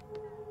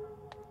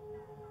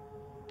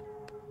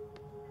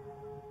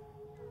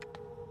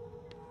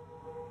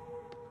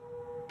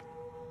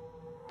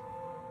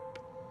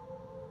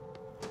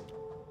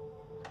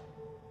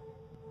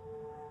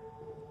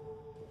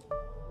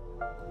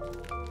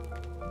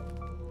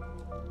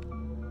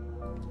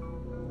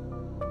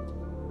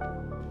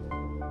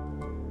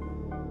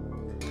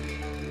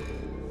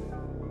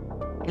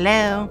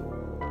 Hello?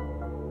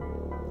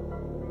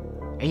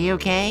 Are you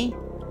okay?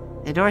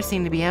 The door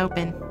seemed to be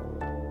open.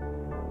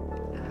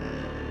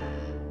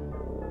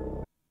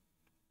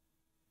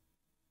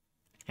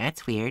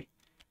 That's weird.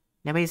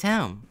 Nobody's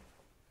home.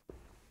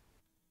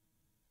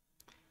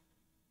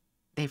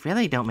 They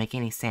really don't make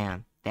any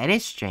sound. That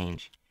is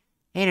strange.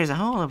 Hey, there's a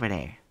hole over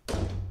there.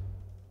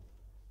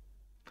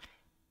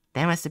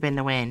 That must have been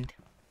the wind.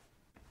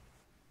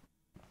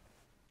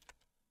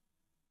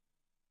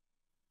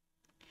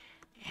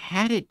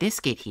 How did this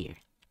get here?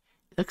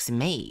 It looks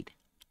made.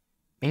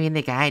 Maybe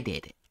the guy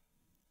did it.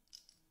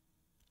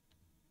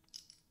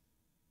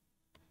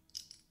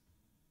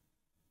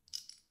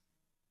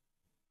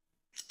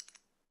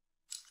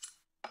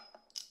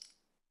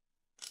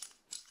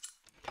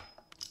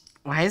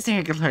 Why is there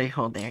a glory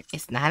hole there?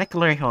 It's not a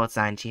glory hole, it's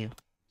on you.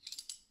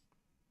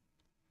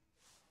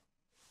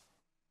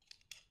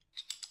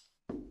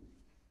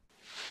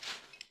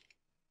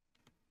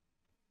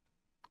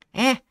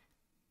 Eh.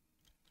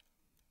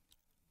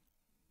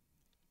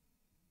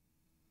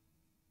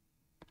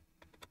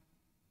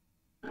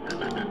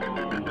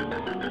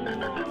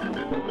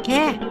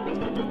 Yeah.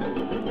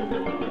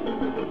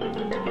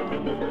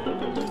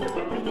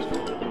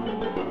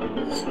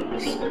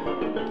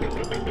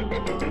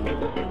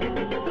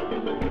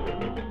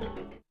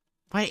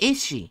 What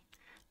is she?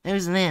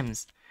 Those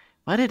limbs.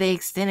 Why do they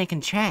extend and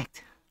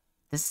contract?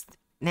 Does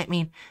that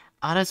mean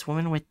all those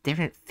women with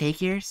different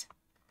figures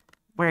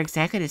were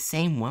exactly the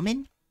same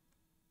woman?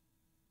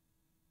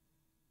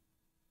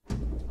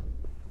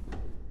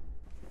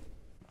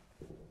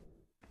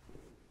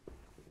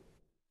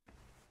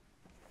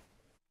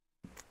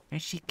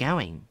 Where's she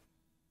going?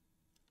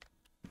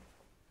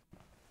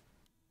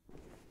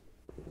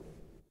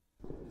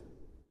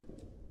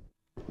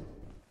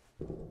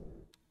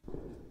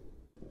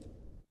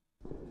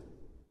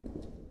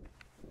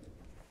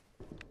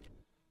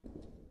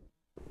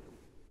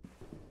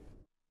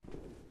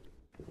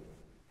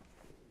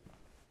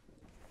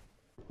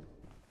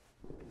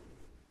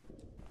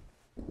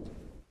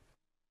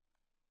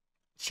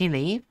 She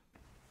leave?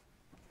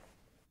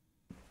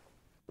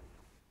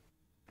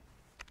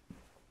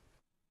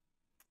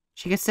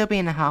 She could still be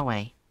in the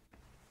hallway.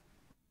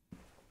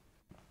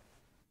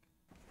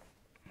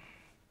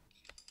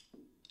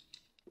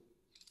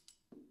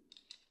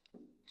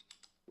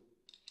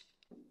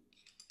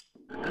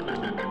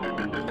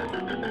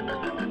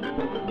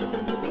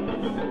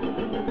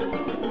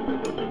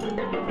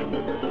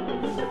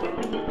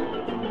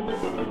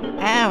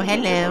 Oh,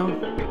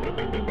 hello.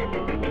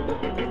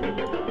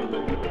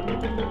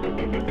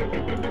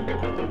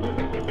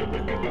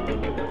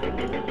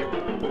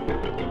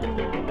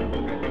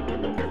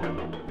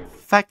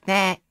 Fuck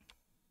that.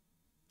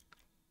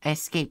 I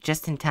escaped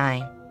just in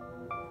time.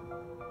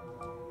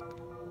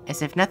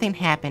 As if nothing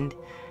happened,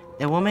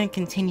 the woman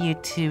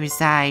continued to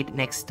reside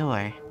next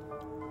door.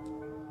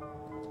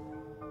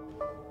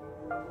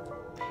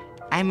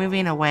 I'm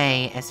moving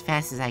away as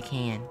fast as I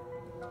can.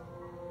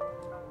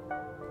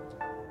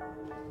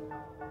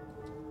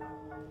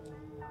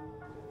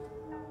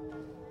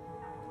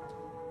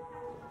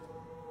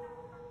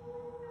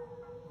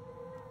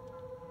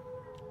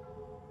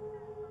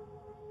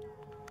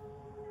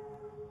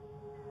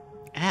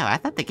 Oh, I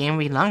thought the game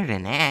would be longer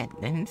than that.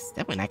 Then it's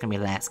definitely not gonna be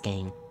the last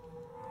game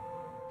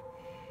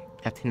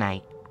of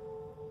tonight.